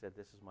then He said,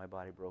 "This is my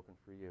body broken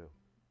for you.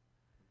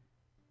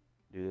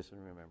 Do this in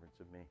remembrance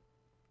of me."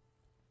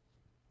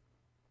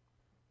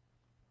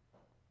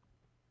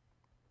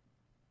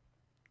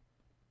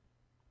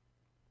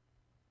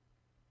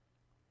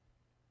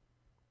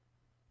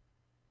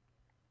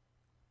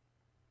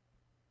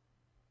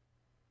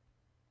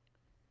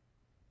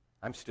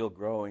 I'm still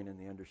growing in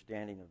the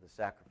understanding of the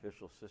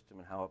sacrificial system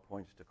and how it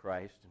points to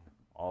Christ and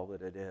all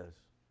that it is,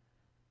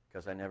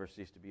 because I never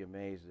cease to be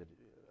amazed at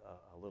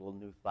a little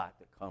new thought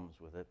that comes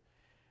with it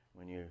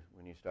when you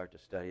start to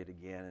study it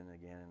again and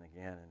again and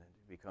again, and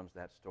it becomes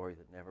that story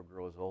that never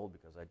grows old,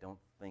 because I don't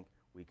think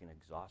we can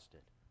exhaust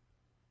it.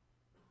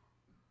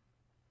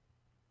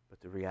 But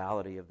the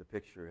reality of the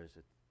picture is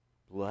that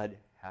blood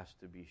has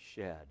to be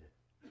shed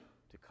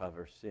to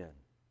cover sin.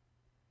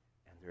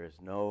 And there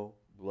is no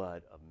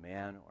blood of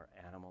man or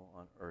animal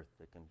on earth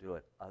that can do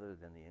it other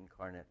than the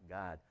incarnate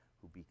God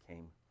who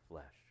became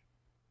flesh,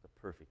 the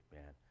perfect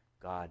man,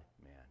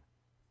 God-man.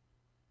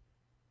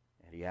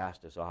 And He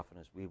asked as often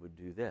as we would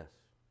do this,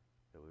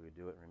 that we would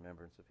do it in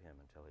remembrance of Him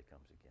until He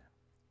comes again.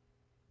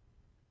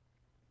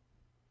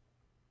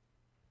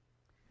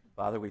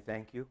 Father, we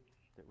thank You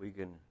that we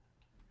can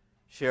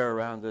share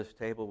around this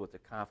table with the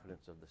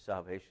confidence of the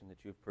salvation that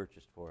You've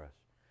purchased for us,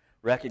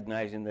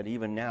 recognizing that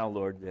even now,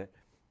 Lord, that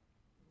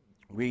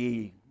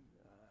we,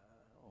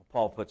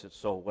 Paul puts it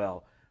so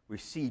well, we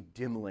see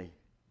dimly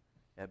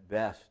at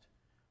best,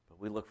 but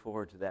we look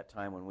forward to that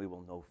time when we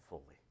will know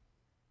fully.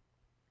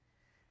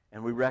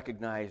 And we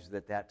recognize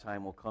that that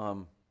time will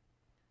come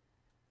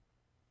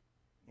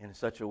in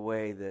such a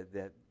way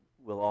that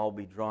we'll all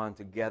be drawn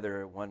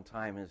together at one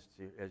time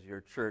as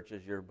your church,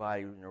 as your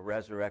body, in a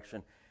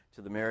resurrection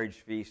to the marriage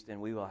feast, and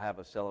we will have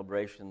a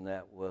celebration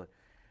that will,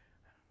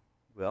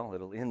 well,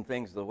 it'll end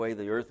things the way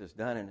the earth is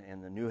done,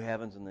 and the new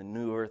heavens and the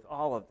new earth,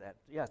 all of that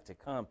yet to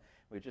come.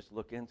 We just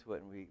look into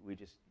it, and we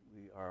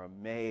are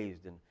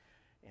amazed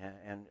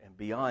and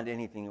beyond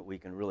anything that we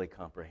can really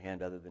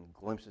comprehend, other than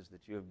glimpses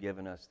that You have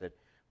given us that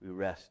we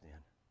rest in.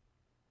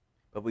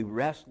 But we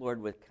rest,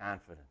 Lord, with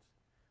confidence,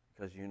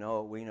 because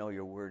we know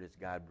Your word is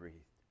God-breathed.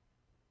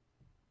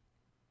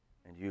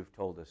 And You've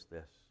told us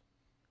this.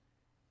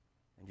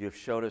 And You've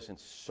showed us in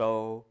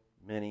so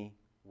many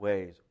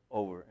ways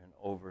over and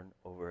over and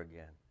over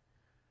again,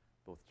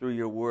 both through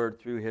Your word,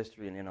 through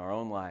history, and in our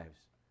own lives,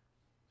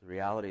 the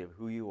reality of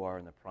who You are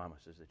and the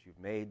promises that You've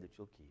made that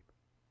You'll keep.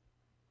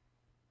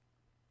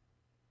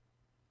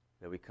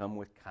 That we come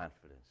with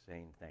confidence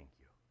saying thank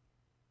You.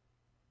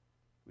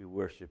 We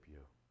worship You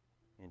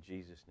in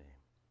Jesus' name.